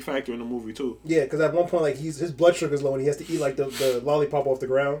 It's a big factor in the movie too. Yeah, because at one point, like his blood sugar's low and he has to eat like the lollipop off the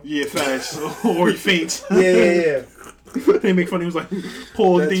ground. Yeah, facts. Or he faints. Yeah. They make fun. He was like,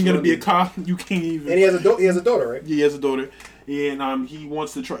 "Paul, you That's think you're gonna be a funny. cop? You can't even." And he has a daughter, right? Yeah, he has a daughter. Yeah, and he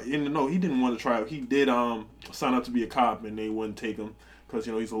wants to try. And no, he didn't want to try. He did sign up to be a cop, and they wouldn't take him because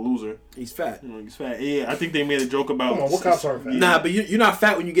he's a loser. He's fat. He's fat. Yeah, I think they made a joke about. Come on, what cops aren't fat? Nah, but you're not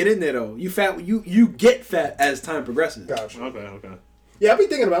fat when you get in there though. You fat. You get fat as time progresses. Gotcha. Okay. Yeah, I be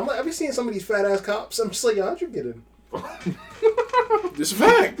thinking about. I be seeing some of these fat ass cops. I'm just like, yo, how'd you get in? This is a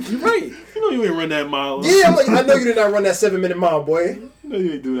fact. You're right. You know you ain't run that mile. Yeah, I'm like, I know you did not run that 7-minute mile, boy. No,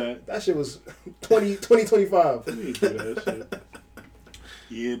 you ain't do that. That shit was 2025. You ain't do that shit.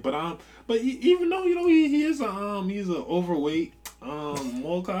 Yeah, but even though he is he's an overweight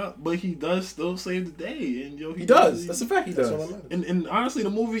mall cop, but he does still save the day, and He does. That's a fact. He That's does. all that matters. And honestly, the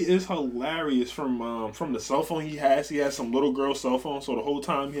movie is hilarious from the cell phone he has. He has some little girl's cell phone, so the whole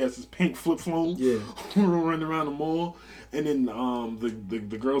time he has his pink flip phone. Yeah. Running around the mall, and then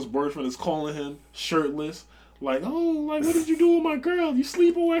the girl's boyfriend is calling him shirtless. Like, oh, like, what did you do with my girl? You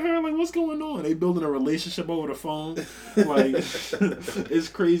sleeping with her? Like, what's going on? They building a relationship over the phone. Like, it's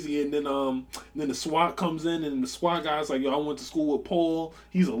crazy. And then the SWAT comes in, and the SWAT guy's like, yo, I went to school with Paul.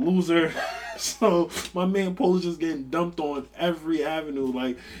 He's a loser. So my man Paul is just getting dumped on every avenue.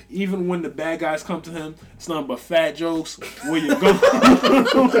 Like, even when the bad guys come to him, it's nothing but fat jokes. Where you go?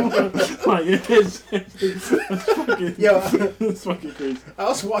 Like, it's fucking, it's fucking crazy. I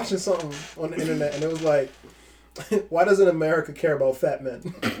was watching something on the internet and it was like, why doesn't America care about fat men?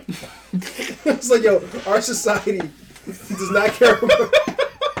 It's like, yo, our society does not care about...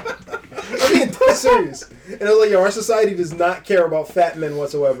 I mean, that's serious. And it was like, yo, our society does not care about fat men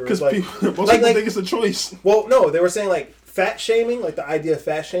whatsoever. Because like, most people think it's a choice. Well, no, they were saying like fat shaming, like the idea of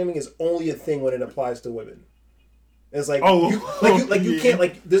fat shaming is only a thing when it applies to women. It's like, you can't,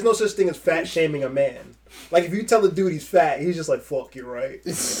 like, there's no such thing as fat shaming a man. Like, if you tell a dude he's fat, he's just like, fuck, you're right.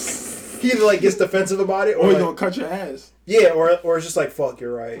 He either, like, gets defensive about it, or he's like, gonna cut your ass. Yeah, or it's just like, fuck,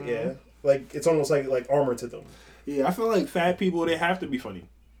 you're right, yeah. Like, it's almost like armor to them. Yeah, I feel like fat people, they have to be funny.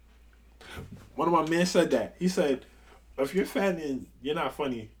 One of my men said that. He said, if you're fat and you're not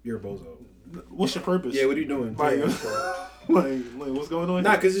funny, You're a bozo. what's your purpose? Yeah, what are you doing? Like, what's going on?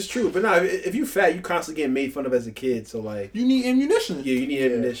 Nah, because it's true. But nah, if you fat, you constantly getting made fun of as a kid. So like, you need ammunition. yeah, you need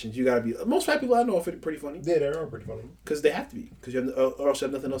ammunition. You gotta be. Most fat people I know are pretty funny. Yeah, they are pretty funny. Because they have to be. Because you have, or else you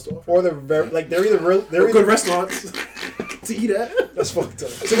have nothing else to offer. Or they're very, like, they're either Good restaurants to eat at. That's fucked up.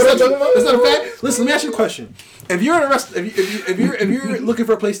 So what I'm talking about? That's not a fact. Listen, let me ask you a question. If you're in a if you're looking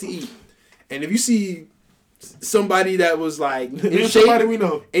for a place to eat, and if you see somebody that was like in There's shape. somebody we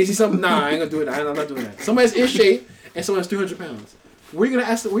know. And you see something? Nah, I ain't gonna do it. I'm not doing that. Somebody's in shape and someone's 300 pounds. Where you gonna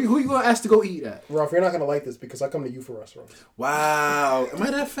ask? Who you gonna ask to go eat at? Ralph, you're not gonna like this because I come to you for restaurants. Wow, am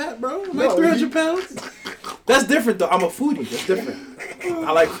I that fat, bro? Am I No, 300 pounds? That's different though. I'm a foodie. That's different.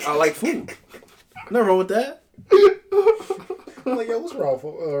 I like food. Nothing wrong with that. I'm like, yo, what's Ralph?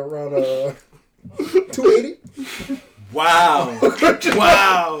 Around 280? Wow.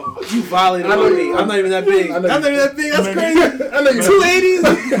 Wow. You violated on me. I'm not even that big. I'm not even that big. That's crazy. I know you 280s?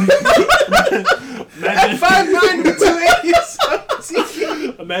 At 5'9",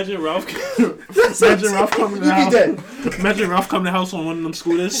 280s. Imagine Ralph. Imagine Ralph coming to the house. Imagine Ralph coming to the house on one of them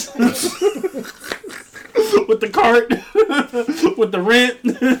scooters with the cart, with the rent.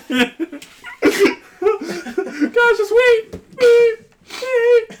 Guys, just wait.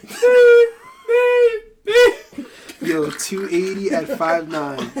 Yo, 280 at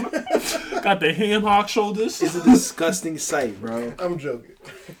 5'9". Got the ham hock shoulders. It's a disgusting sight, bro. I'm joking.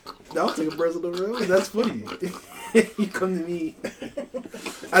 I'll take a personal real. That's funny. You come to me.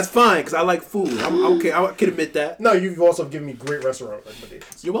 That's fine, because I like food. I'm okay. I can admit that. No, you've also given me great restaurant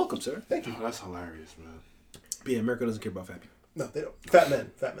recommendations. You're welcome, sir. Thank you. Oh, that's hilarious, man. But yeah, America doesn't care about fat people. No, they don't. Fat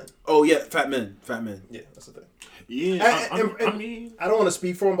men. Oh, yeah, fat men. Yeah, that's the thing. Yeah, I mean, I don't want to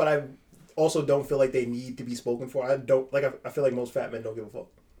speak for them, but I also don't feel like they need to be spoken for. I feel like most fat men don't give a fuck.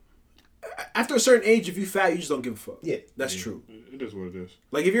 After a certain age, if you fat, you just don't give a fuck. Yeah. That's true. it is what it is.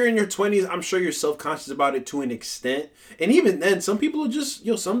 Like, if you're in your 20s, I'm sure you're self-conscious about it to an extent. And even then, some people are just,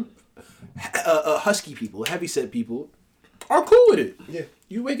 some husky people, heavy-set people, are cool with it. Yeah.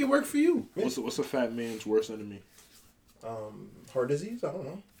 You make it work for you. Yeah. What's a fat man's worst enemy? Heart disease? I don't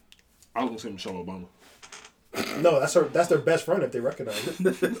know. I was gonna say Michelle Obama. No, that's their best friend if they recognize it. No,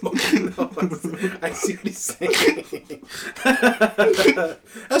 I see what he's saying.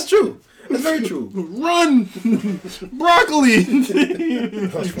 That's true. That's very true. Run, broccoli,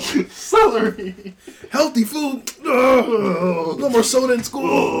 celery, Healthy food. No more soda in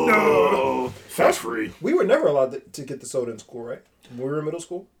school. No. fat free. We were never allowed to get the soda in school, right? When we were in middle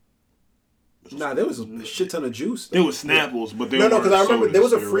school? Nah, there was a shit ton of juice. There was Snapples, but they No, because I remember there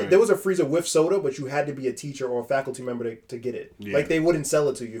was a a freezer with soda, but you had to be a teacher or a faculty member to get it. Yeah. Like they wouldn't sell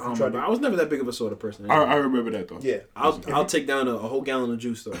it to you if you tried to. I was never that big of a soda person. I remember that though. Yeah, I'll take down a whole gallon of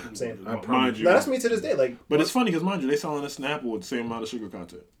juice though. I'm saying. I Mind promise. you. No, that's me to this day. Like, But it's funny because mind you, they selling a Snapple with the same amount of sugar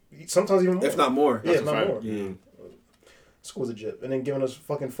content. sometimes even more. If not more. Yeah, if not fact. more. Yeah. School was a jip, and then giving us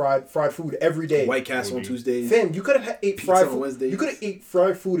fucking fried food every day. White Castle on Tuesdays. Fam, you could have ate Pizza fried on food. Wednesdays. You could have ate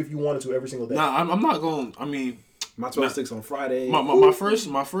fried food if you wanted to every single day. Nah, I'm not going. I mean, Mozzarella sticks on Friday. my first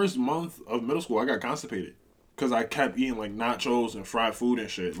month of middle school, I got constipated because I kept eating like nachos and fried food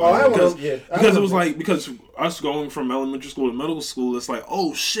and shit. Oh, I had one because, of those, yeah. Because it was like because us going from elementary school to middle school, it's like,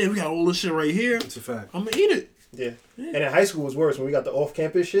 oh shit, we got all this shit right here. It's a fact. I'm gonna eat it. Yeah. And in high school was worse when we got the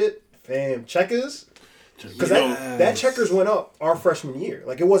off-campus shit. Fam, checkers. Because that checkers went up our freshman year.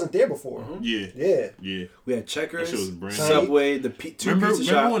 Like it wasn't there before. Yeah. Yeah. We had Checkers, That shit was brand new. Subway, the two pizza shops.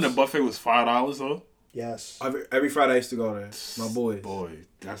 Remember when the buffet was $5 though? Yes. Every Friday I used to go there. My boys. Boy,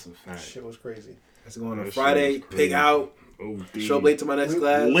 that's a fact. Shit was crazy. I used to go on a That Friday, shit was crazy. pig out, Oh, show up late to my next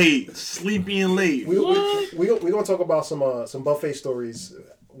class. Late, sleepy and late. We gonna talk about some buffet stories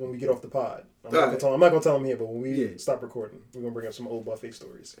when we get off the pod. I'm not gonna tell them here, but when we stop recording, we're gonna bring up some old buffet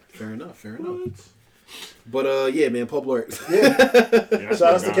stories. Fair enough. But yeah, man, Pub Lord. Yeah.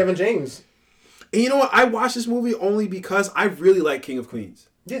 Shout out to Kevin James. And you know what? I watched this movie only because I really like King of Queens.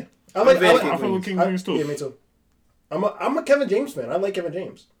 Yeah. I feel with King James too. Yeah, me too. I'm a Kevin James fan. I like Kevin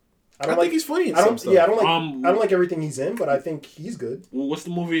James. I think he's funny in some stuff. Yeah, I don't like everything he's in, but I think he's good. What's the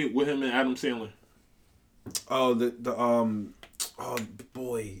movie with him and Adam Sandler? Oh, oh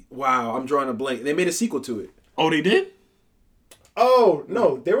boy, wow! I'm drawing a blank. They made a sequel to it. Oh, they did? Oh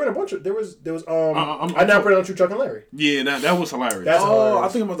no, they were in a bunch of. There was I now pronounce you Chuck and Larry. Yeah, that was hilarious. That's hilarious. I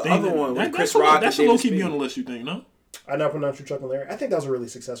think about the other one with Chris Rock. Rock. That's a low key be on the list. You think? No. I now pronounce you Chuck and Larry. I think that was a really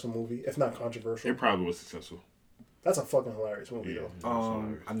successful movie, if not controversial. It probably was successful. That's a fucking hilarious movie though.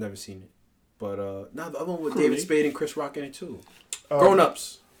 I've never seen it, but now the other one with Really? David Spade and Chris Rock in it too. Grown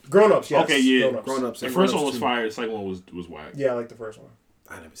Ups. Grown Ups. Yes. Okay, yeah. Grown Ups. The first one was fire. The second one was whack. Yeah, I like the first one.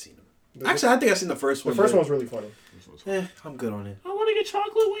 I never seen them. Actually, I think I've seen the first one. The first one was really funny. I'm good on it. I want to get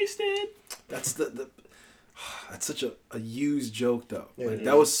chocolate wasted. That's that's such a used joke though. Yeah, Like, yeah.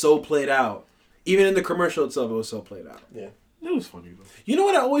 that was so played out. Even in the commercial itself, it was so played out. Yeah. It was funny though. You know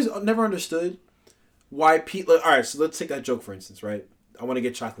what I always never understood? Why Pete... all right, so let's take that joke for instance, right? I want to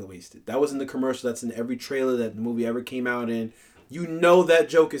get chocolate wasted. That was in the commercial. That's in every trailer that the movie ever came out in. you know that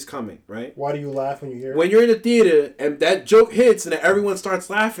joke is coming, right? Why do you laugh when you hear it? When you're in the theater and that joke hits and then everyone starts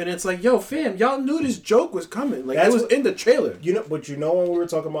laughing, it's like, yo, fam, y'all knew this joke was coming. Like, it was in the trailer. But when we were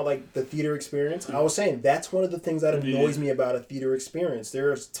talking about like the theater experience, I was saying that's one of the things that annoys me about a theater experience.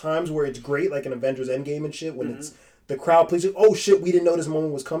 There are times where it's great, like in Avengers Endgame and shit, when it's the crowd pleasing. Oh shit, we didn't know this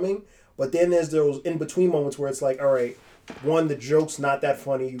moment was coming. But then there's those in between moments where it's like, all right, one, the joke's not that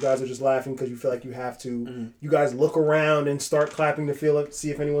funny. You guys are just laughing because you feel like you have to. You guys look around and start clapping to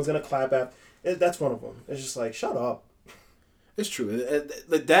see if anyone's gonna clap after. That's one of them. It's just like, shut up. It's true.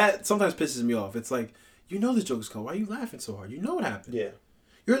 That sometimes pisses me off. It's like, you know this joke's coming. Why are you laughing so hard? You know what happened. Yeah.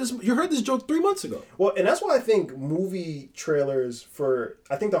 You heard this joke 3 months ago. Well, and that's why I think movie trailers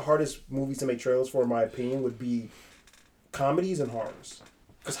I think the hardest movies to make trailers for, in my opinion, would be comedies and horrors.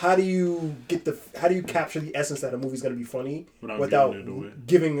 Because how do you capture the essence that a movie's going to be funny without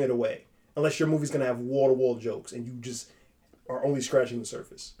giving it away? Unless your movie's going to have wall-to-wall jokes and you just are only scratching the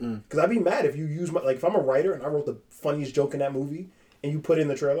surface. Because I'd be mad if you use if I'm a writer and I wrote the funniest joke in that movie and you put it in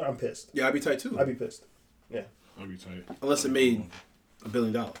the trailer, I'm pissed. Yeah, I'd be tight too. I'd be pissed. Yeah. I'd be tight. Unless it made $1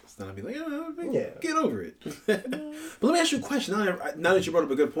 billion. Then I'd be like, get over it. But let me ask you a question. Now that you brought up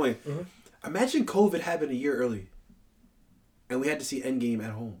a good point. Imagine COVID happened a year early. And we had to see Endgame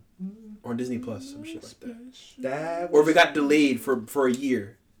at home. Or on Disney Plus, some shit like that. Or if it got delayed for a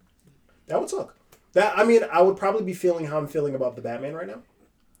year. That would suck. I would probably be feeling how I'm feeling about the Batman right now.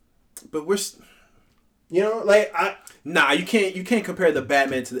 But we're... Nah, you can't compare the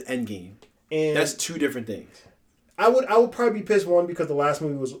Batman to the Endgame. And that's two different things. I would probably be pissed, one, because the last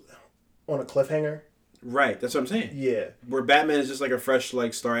movie was on a cliffhanger. Right, that's what I'm saying. Yeah. Where Batman is just like a fresh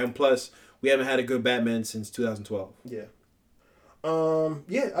star. And plus, we haven't had a good Batman since 2012. Yeah.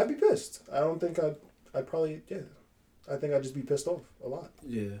 Yeah, I'd be pissed. I don't think I'd probably, yeah. I think I'd just be pissed off a lot.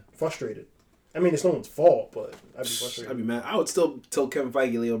 Yeah. Frustrated. I mean, it's no one's fault, but I'd be frustrated. I'd be mad. I would still tell Kevin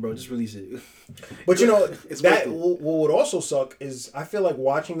Feige, Leo, bro, just release it. But what would also suck is I feel like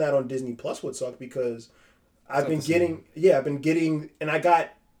watching that on Disney Plus would suck because I've been getting, and I got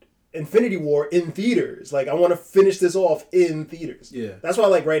Infinity War in theaters. Like, I want to finish this off in theaters. Yeah. That's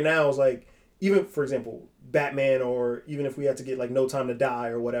why, right now, it's like, even, for example, Batman, or even if we had to get No Time to Die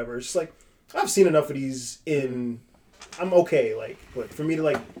or whatever, it's just like I've seen enough of these I'm okay, but for me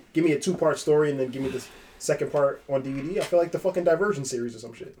to give me a 2-part story and then give me this second part on DVD, I feel like the fucking Divergent series or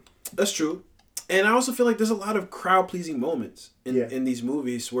some shit. That's true. And I also feel like there's a lot of crowd pleasing moments in these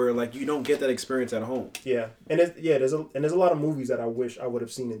movies where you don't get that experience at home. Yeah. And there's a lot of movies that I wish I would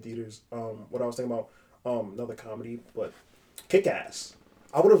have seen in theaters. What I was thinking about, another comedy, but Kick-Ass.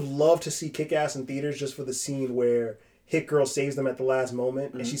 I would have loved to see Kick-Ass in theaters just for the scene where Hit Girl saves them at the last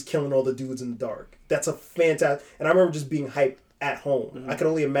moment and she's killing all the dudes in the dark. That's a fantastic... And I remember just being hyped at home. I could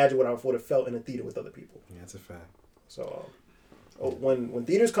only imagine what I would have felt in a theater with other people. Yeah, that's a fact. So, when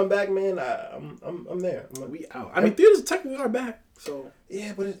theaters come back, man, I'm there. We out. I mean, theaters technically are back. So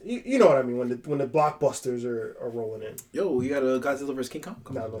yeah, but you know what I mean when the blockbusters are rolling in. Yo, you got a Godzilla vs King Kong?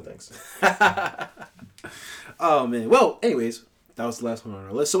 No thanks. Oh man. Well, anyways, that was the last one on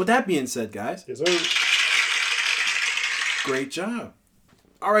our list. So with that being said, guys, yes, sir. Great job.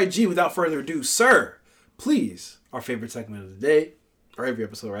 All right, G. Without further ado, sir, please, our favorite segment of the day, or every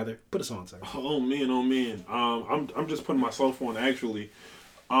episode rather, put us on, sir. Oh man. I'm just putting myself on actually.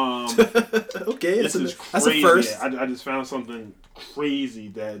 Okay, this is crazy. That's a first. I just found something crazy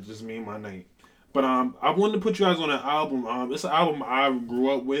that just made my night. But I wanted to put you guys on an album. It's an album I grew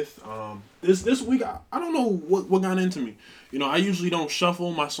up with. This week I don't know what got into me. I usually don't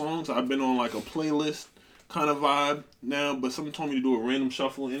shuffle my songs. I've been on a playlist kind of vibe now, but someone told me to do a random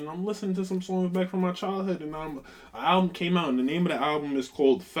shuffle, and I'm listening to some songs back from my childhood, and an album came out, and the name of the album is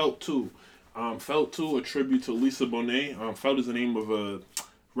called Felt 2. Felt 2, a tribute to Lisa Bonet. Felt is the name of a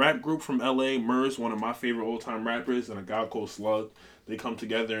rap group from LA. Murs, one of my favorite old-time rappers, and a guy called Slug. They come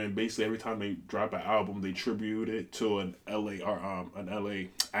together, and basically every time they drop an album, they tribute it to an LA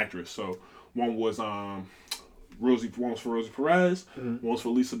actress. So one was one was for Rosie Perez, one was for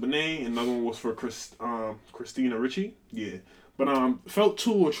Lisa Bonet, and another one was for Christina Ricci. Yeah. But Felt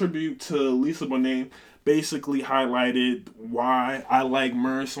 2, a tribute to Lisa Bonet, basically highlighted why I like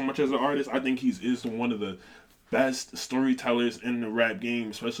Murs so much as an artist. I think he is one of the best storytellers in the rap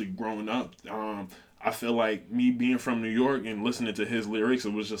game, especially growing up. I feel like me being from New York and listening to his lyrics,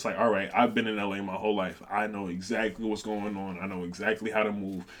 it was just like, all right, I've been in LA my whole life. I know exactly what's going on. I know exactly how to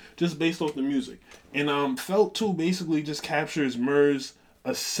move, just based off the music. And Felt 2 basically just captures Murs'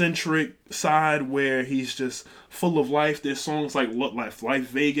 eccentric side where he's just full of life. There's songs like Life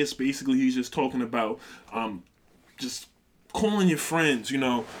Vegas. Basically, he's just talking about just calling your friends,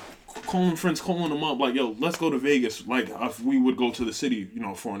 calling friends, calling them up, like, yo, let's go to Vegas. Like, if we would go to the city, you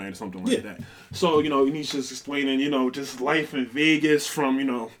know, for a night or something like that. So, you know, and he's just explaining, you know, just life in Vegas from, you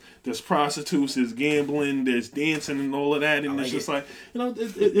know, there's prostitutes, there's gambling, there's dancing and all of that. And it's just like, you know,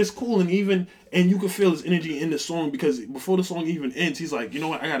 it's cool. And you can feel his energy in the song because before the song even ends, he's like, you know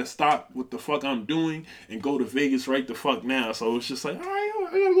what, I got to stop what the fuck I'm doing and go to Vegas right the fuck now. So it's just like, all right,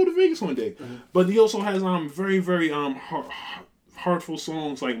 I got to go to Vegas one day. Mm-hmm. But he also has very, very heartful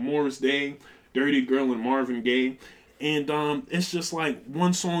songs like Morris Day, Dirty Girl, and Marvin Gaye. And it's just like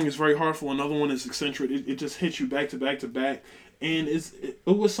one song is very heartful, another one is eccentric. It just hits you back to back to back. And it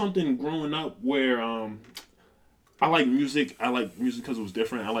was something growing up where I like music. I like music because it was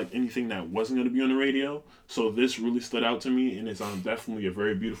different. I like anything that wasn't going to be on the radio. So this really stood out to me, and it's definitely a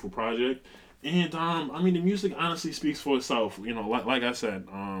very beautiful project. And I mean, the music honestly speaks for itself. You know, like I said,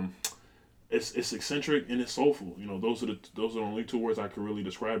 it's eccentric and it's soulful. You know, those are the only two words I could really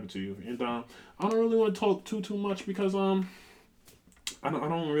describe it to you. And I don't really want to talk too much because I don't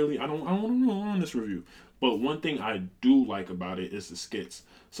want to ruin this review. But one thing I do like about it is the skits.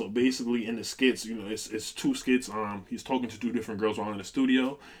 So basically, in the skits, you know, it's two skits. He's talking to two different girls while in the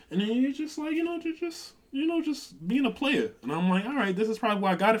studio, and then you're just like, just being a player. And I'm like, all right, this is probably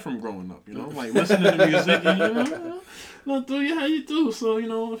where I got it from growing up. You know, like listening to music, and do you how you do. So you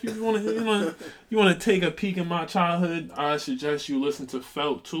know, if you want to take a peek in my childhood, I suggest you listen to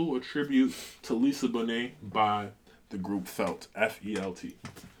Felt 2, a tribute to Lisa Bonet by the group Felt, F-E-L-T.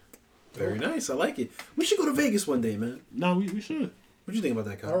 Very nice. I like it. We should go to Vegas one day, man. No, we should. What do you think about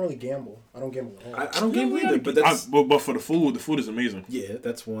that, Kyle? I don't really gamble. I don't gamble at all. I don't gamble either, but that's... But for the food is amazing. Yeah,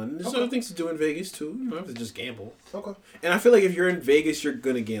 that's one. There's other things to do in Vegas, too. You don't have to just gamble. Okay. And I feel like if you're in Vegas, you're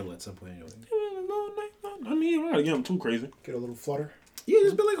going to gamble at some point anyway. I mean, you gotta gamble too crazy. Get a little flutter. Yeah,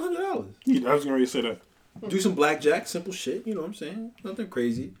 just be like $100. Yeah, I was going to say that. Do some blackjack, simple shit. You know what I'm saying? Nothing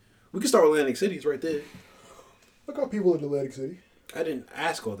crazy. We can start with Atlantic City. It's right there. Look how people in Atlantic City. I didn't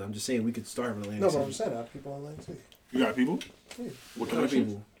ask all that. I'm just saying we could start with Atlantic City. No, but I'm just saying I have people in Atlantic City. You got people? Yeah. What kind of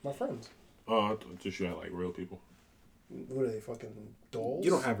people? My friends. Just you got like real people. What are they, fucking dolls?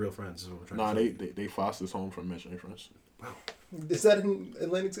 You don't have real friends. Is what I'm trying to say. They foster's home from Michigan friends. Wow. Is that in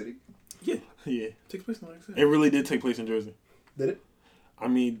Atlantic City? Yeah. Yeah. Takes place in Atlantic City. It really did take place in Jersey. Did it? I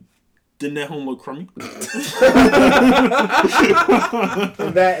mean, didn't that home look crummy? And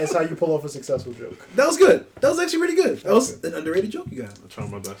that is how you pull off a successful joke. That was good. That was actually really good. That was an underrated joke you got. I'm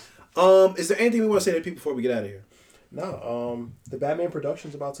trying my best. Is there anything we want to say to people before we get out of here? No. The Batman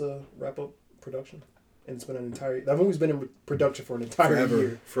production's about to wrap up production. And it's been that movie's been in production for an entire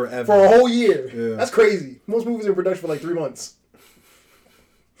year. Forever. For a whole year. Yeah. That's crazy. Most movies are in production for like 3 months.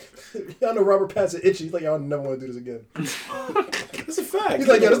 Y'all know Robert Pattinson itchy. He's like, y'all never want to do this again. That's a fact. He's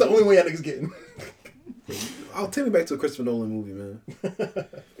like, yo, that's the only way y'all niggas getting. I'll take me back to a Christopher Nolan movie, man.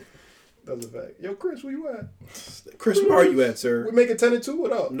 That's a fact. Yo, Chris, where you at? Chris, where are you at, sir? We making Tenet 2?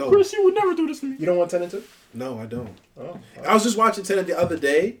 What up? No. Chris, you would never do this to me. You don't want Tenet 2? No, I don't. Oh. I was just watching Tenet the other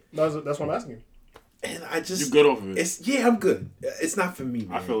day. That's what I'm asking you. And I just... You good off of it? I'm good. It's not for me,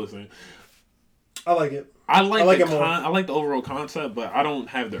 man. I feel the same. I like it. I like the overall concept, but I don't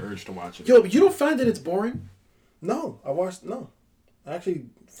have the urge to watch it. Yo, but you don't find that it's boring? No. I actually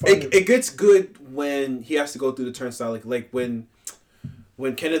it gets good when he has to go through the turnstile. Like when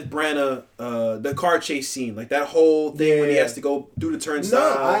Kenneth Branagh, the car chase scene, like that whole thing when he has to go through the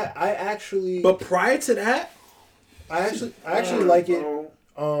turnstile. No, I actually... But prior to that... I actually like it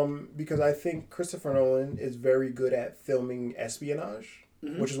because I think Christopher Nolan is very good at filming espionage,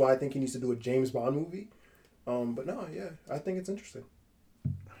 which is why I think he needs to do a James Bond movie. But no, yeah, I think it's interesting.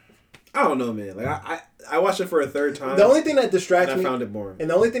 I don't know, man. Like I watched it for a third time. The only thing that distracts me... I found it boring. And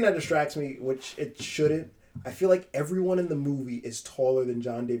the only thing that distracts me, which it shouldn't, I feel like everyone in the movie is taller than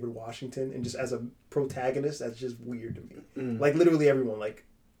John David Washington, and just as a protagonist, that's just weird to me. Like, literally everyone. Like,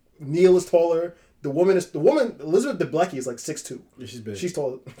 Neil is taller. The woman, Elizabeth Debicki is like 6'2". Yeah, she's big. She's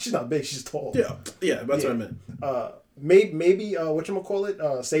tall. She's not big, she's tall. Yeah, that's what I meant. Maybe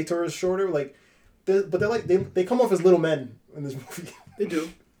whatchamacallit, Sator is shorter, like, but they're like, they come off as little men in this movie. They do.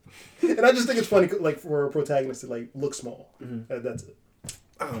 And I just think it's funny, like, for a protagonist to, like, look small. That's it.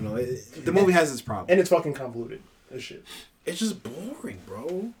 I don't know. The movie has its problem. And it's fucking convoluted as shit. It's just boring,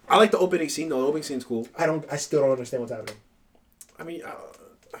 bro. I like the opening scene. The opening scene's cool. I still don't understand what's happening. I mean...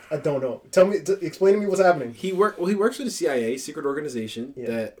 I don't know. Explain to me what's happening. He works for the CIA, secret organization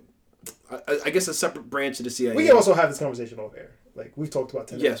that... I guess a separate branch of the CIA. We can also have this conversation off air. Like, we've talked about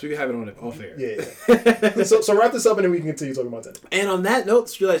Tenet. Yes, we can have it on off air. Yeah. so wrap this up and then we can continue talking about Tenet. And on that note,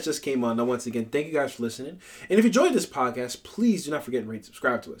 Streetlights just came on. Now, once again, thank you guys for listening. And if you enjoyed this podcast, please do not forget to rate and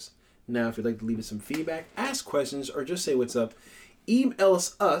subscribe to us. Now, if you'd like to leave us some feedback, ask questions, or just say what's up, email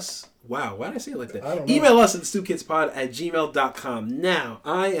us. Wow, why did I say it like that? I don't know. Email us at stupidkidspod@gmail.com. Now,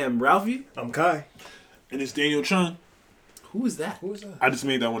 I am Ralphie. I'm Kai. And it's Daniel Chung. Who is that? Who is that? I just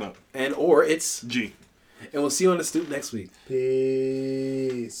made that one up. And or it's G. And we'll see you on the stoop next week.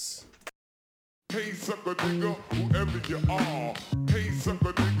 Peace. Hey, sucker nigga, whoever you are. Hey,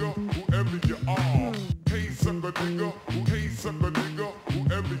 sucker nigga, whoever you are. Hey, sucker nigga,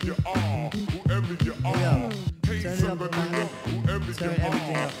 whoever you are. Whoever you are. Yo, Hey, turn it sucker up on my nigga, whoever turn you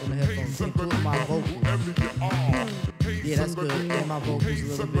everything are. up on the Hey, headphones, sucker including my nigga, vocals. whoever you are. Hey, Yeah, that's sucker good. nigga, And my vocals a hey,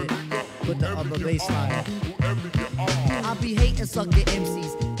 little sucker bit. nigga, Put the whoever upper you bass are. line. Whoever you are. I be hating sucker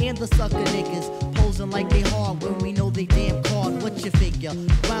MCs and the sucker niggas, posing like they hard when we know they damn card. What you figure?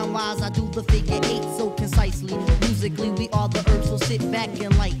 Round wise, I do the figure 8 so concisely. Musically, we are the herbs, so sit back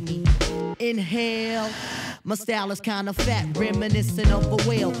and light me. Inhale. My style is kinda fat, reminiscent of a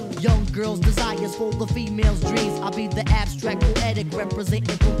whale. Young girls' desires for the female's dreams. I'll be the abstract poetic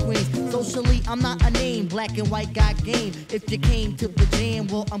representing from Queens. Socially, I'm not a name, black and white got game. If you came to the jam,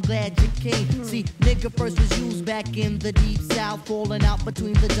 well, I'm glad you came. See, nigga first was used back in the deep south, falling out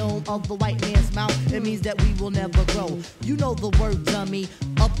between the dome of the white man's mouth. It means that we will never grow. You know the word, dummy.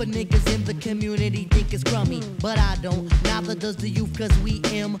 Upper niggas in the community think it's crummy, but I don't. Neither does the youth, cause we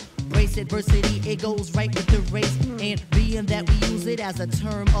embrace adversity. It goes right with the race, and being that we use it as a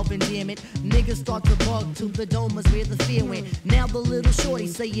term of endearment, niggas start to bug to the domas where the fear went. Now the little shorty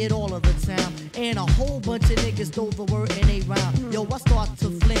say it all of the time, and a whole bunch of niggas stole the word and they rhyme. Yo, I start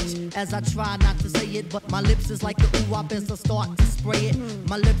to flinch as I try not to say it, but my lips is like a ooh-wop as I start to spray it.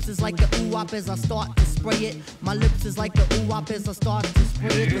 My lips is like a ooh-wop as I start to spray it. My lips is like a ooh-wop as I start to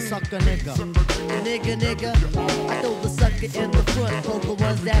spray it. The sucker nigga, nigga, I throw the sucker in the front for the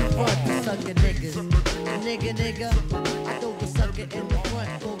ones that front. The sucker niggas, nigga, I throw the sucker in the front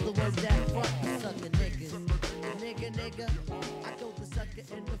for the ones that front. The sucker niggas, nigga, I throw the sucker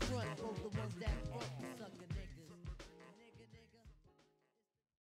in the front for the ones that front. The sucker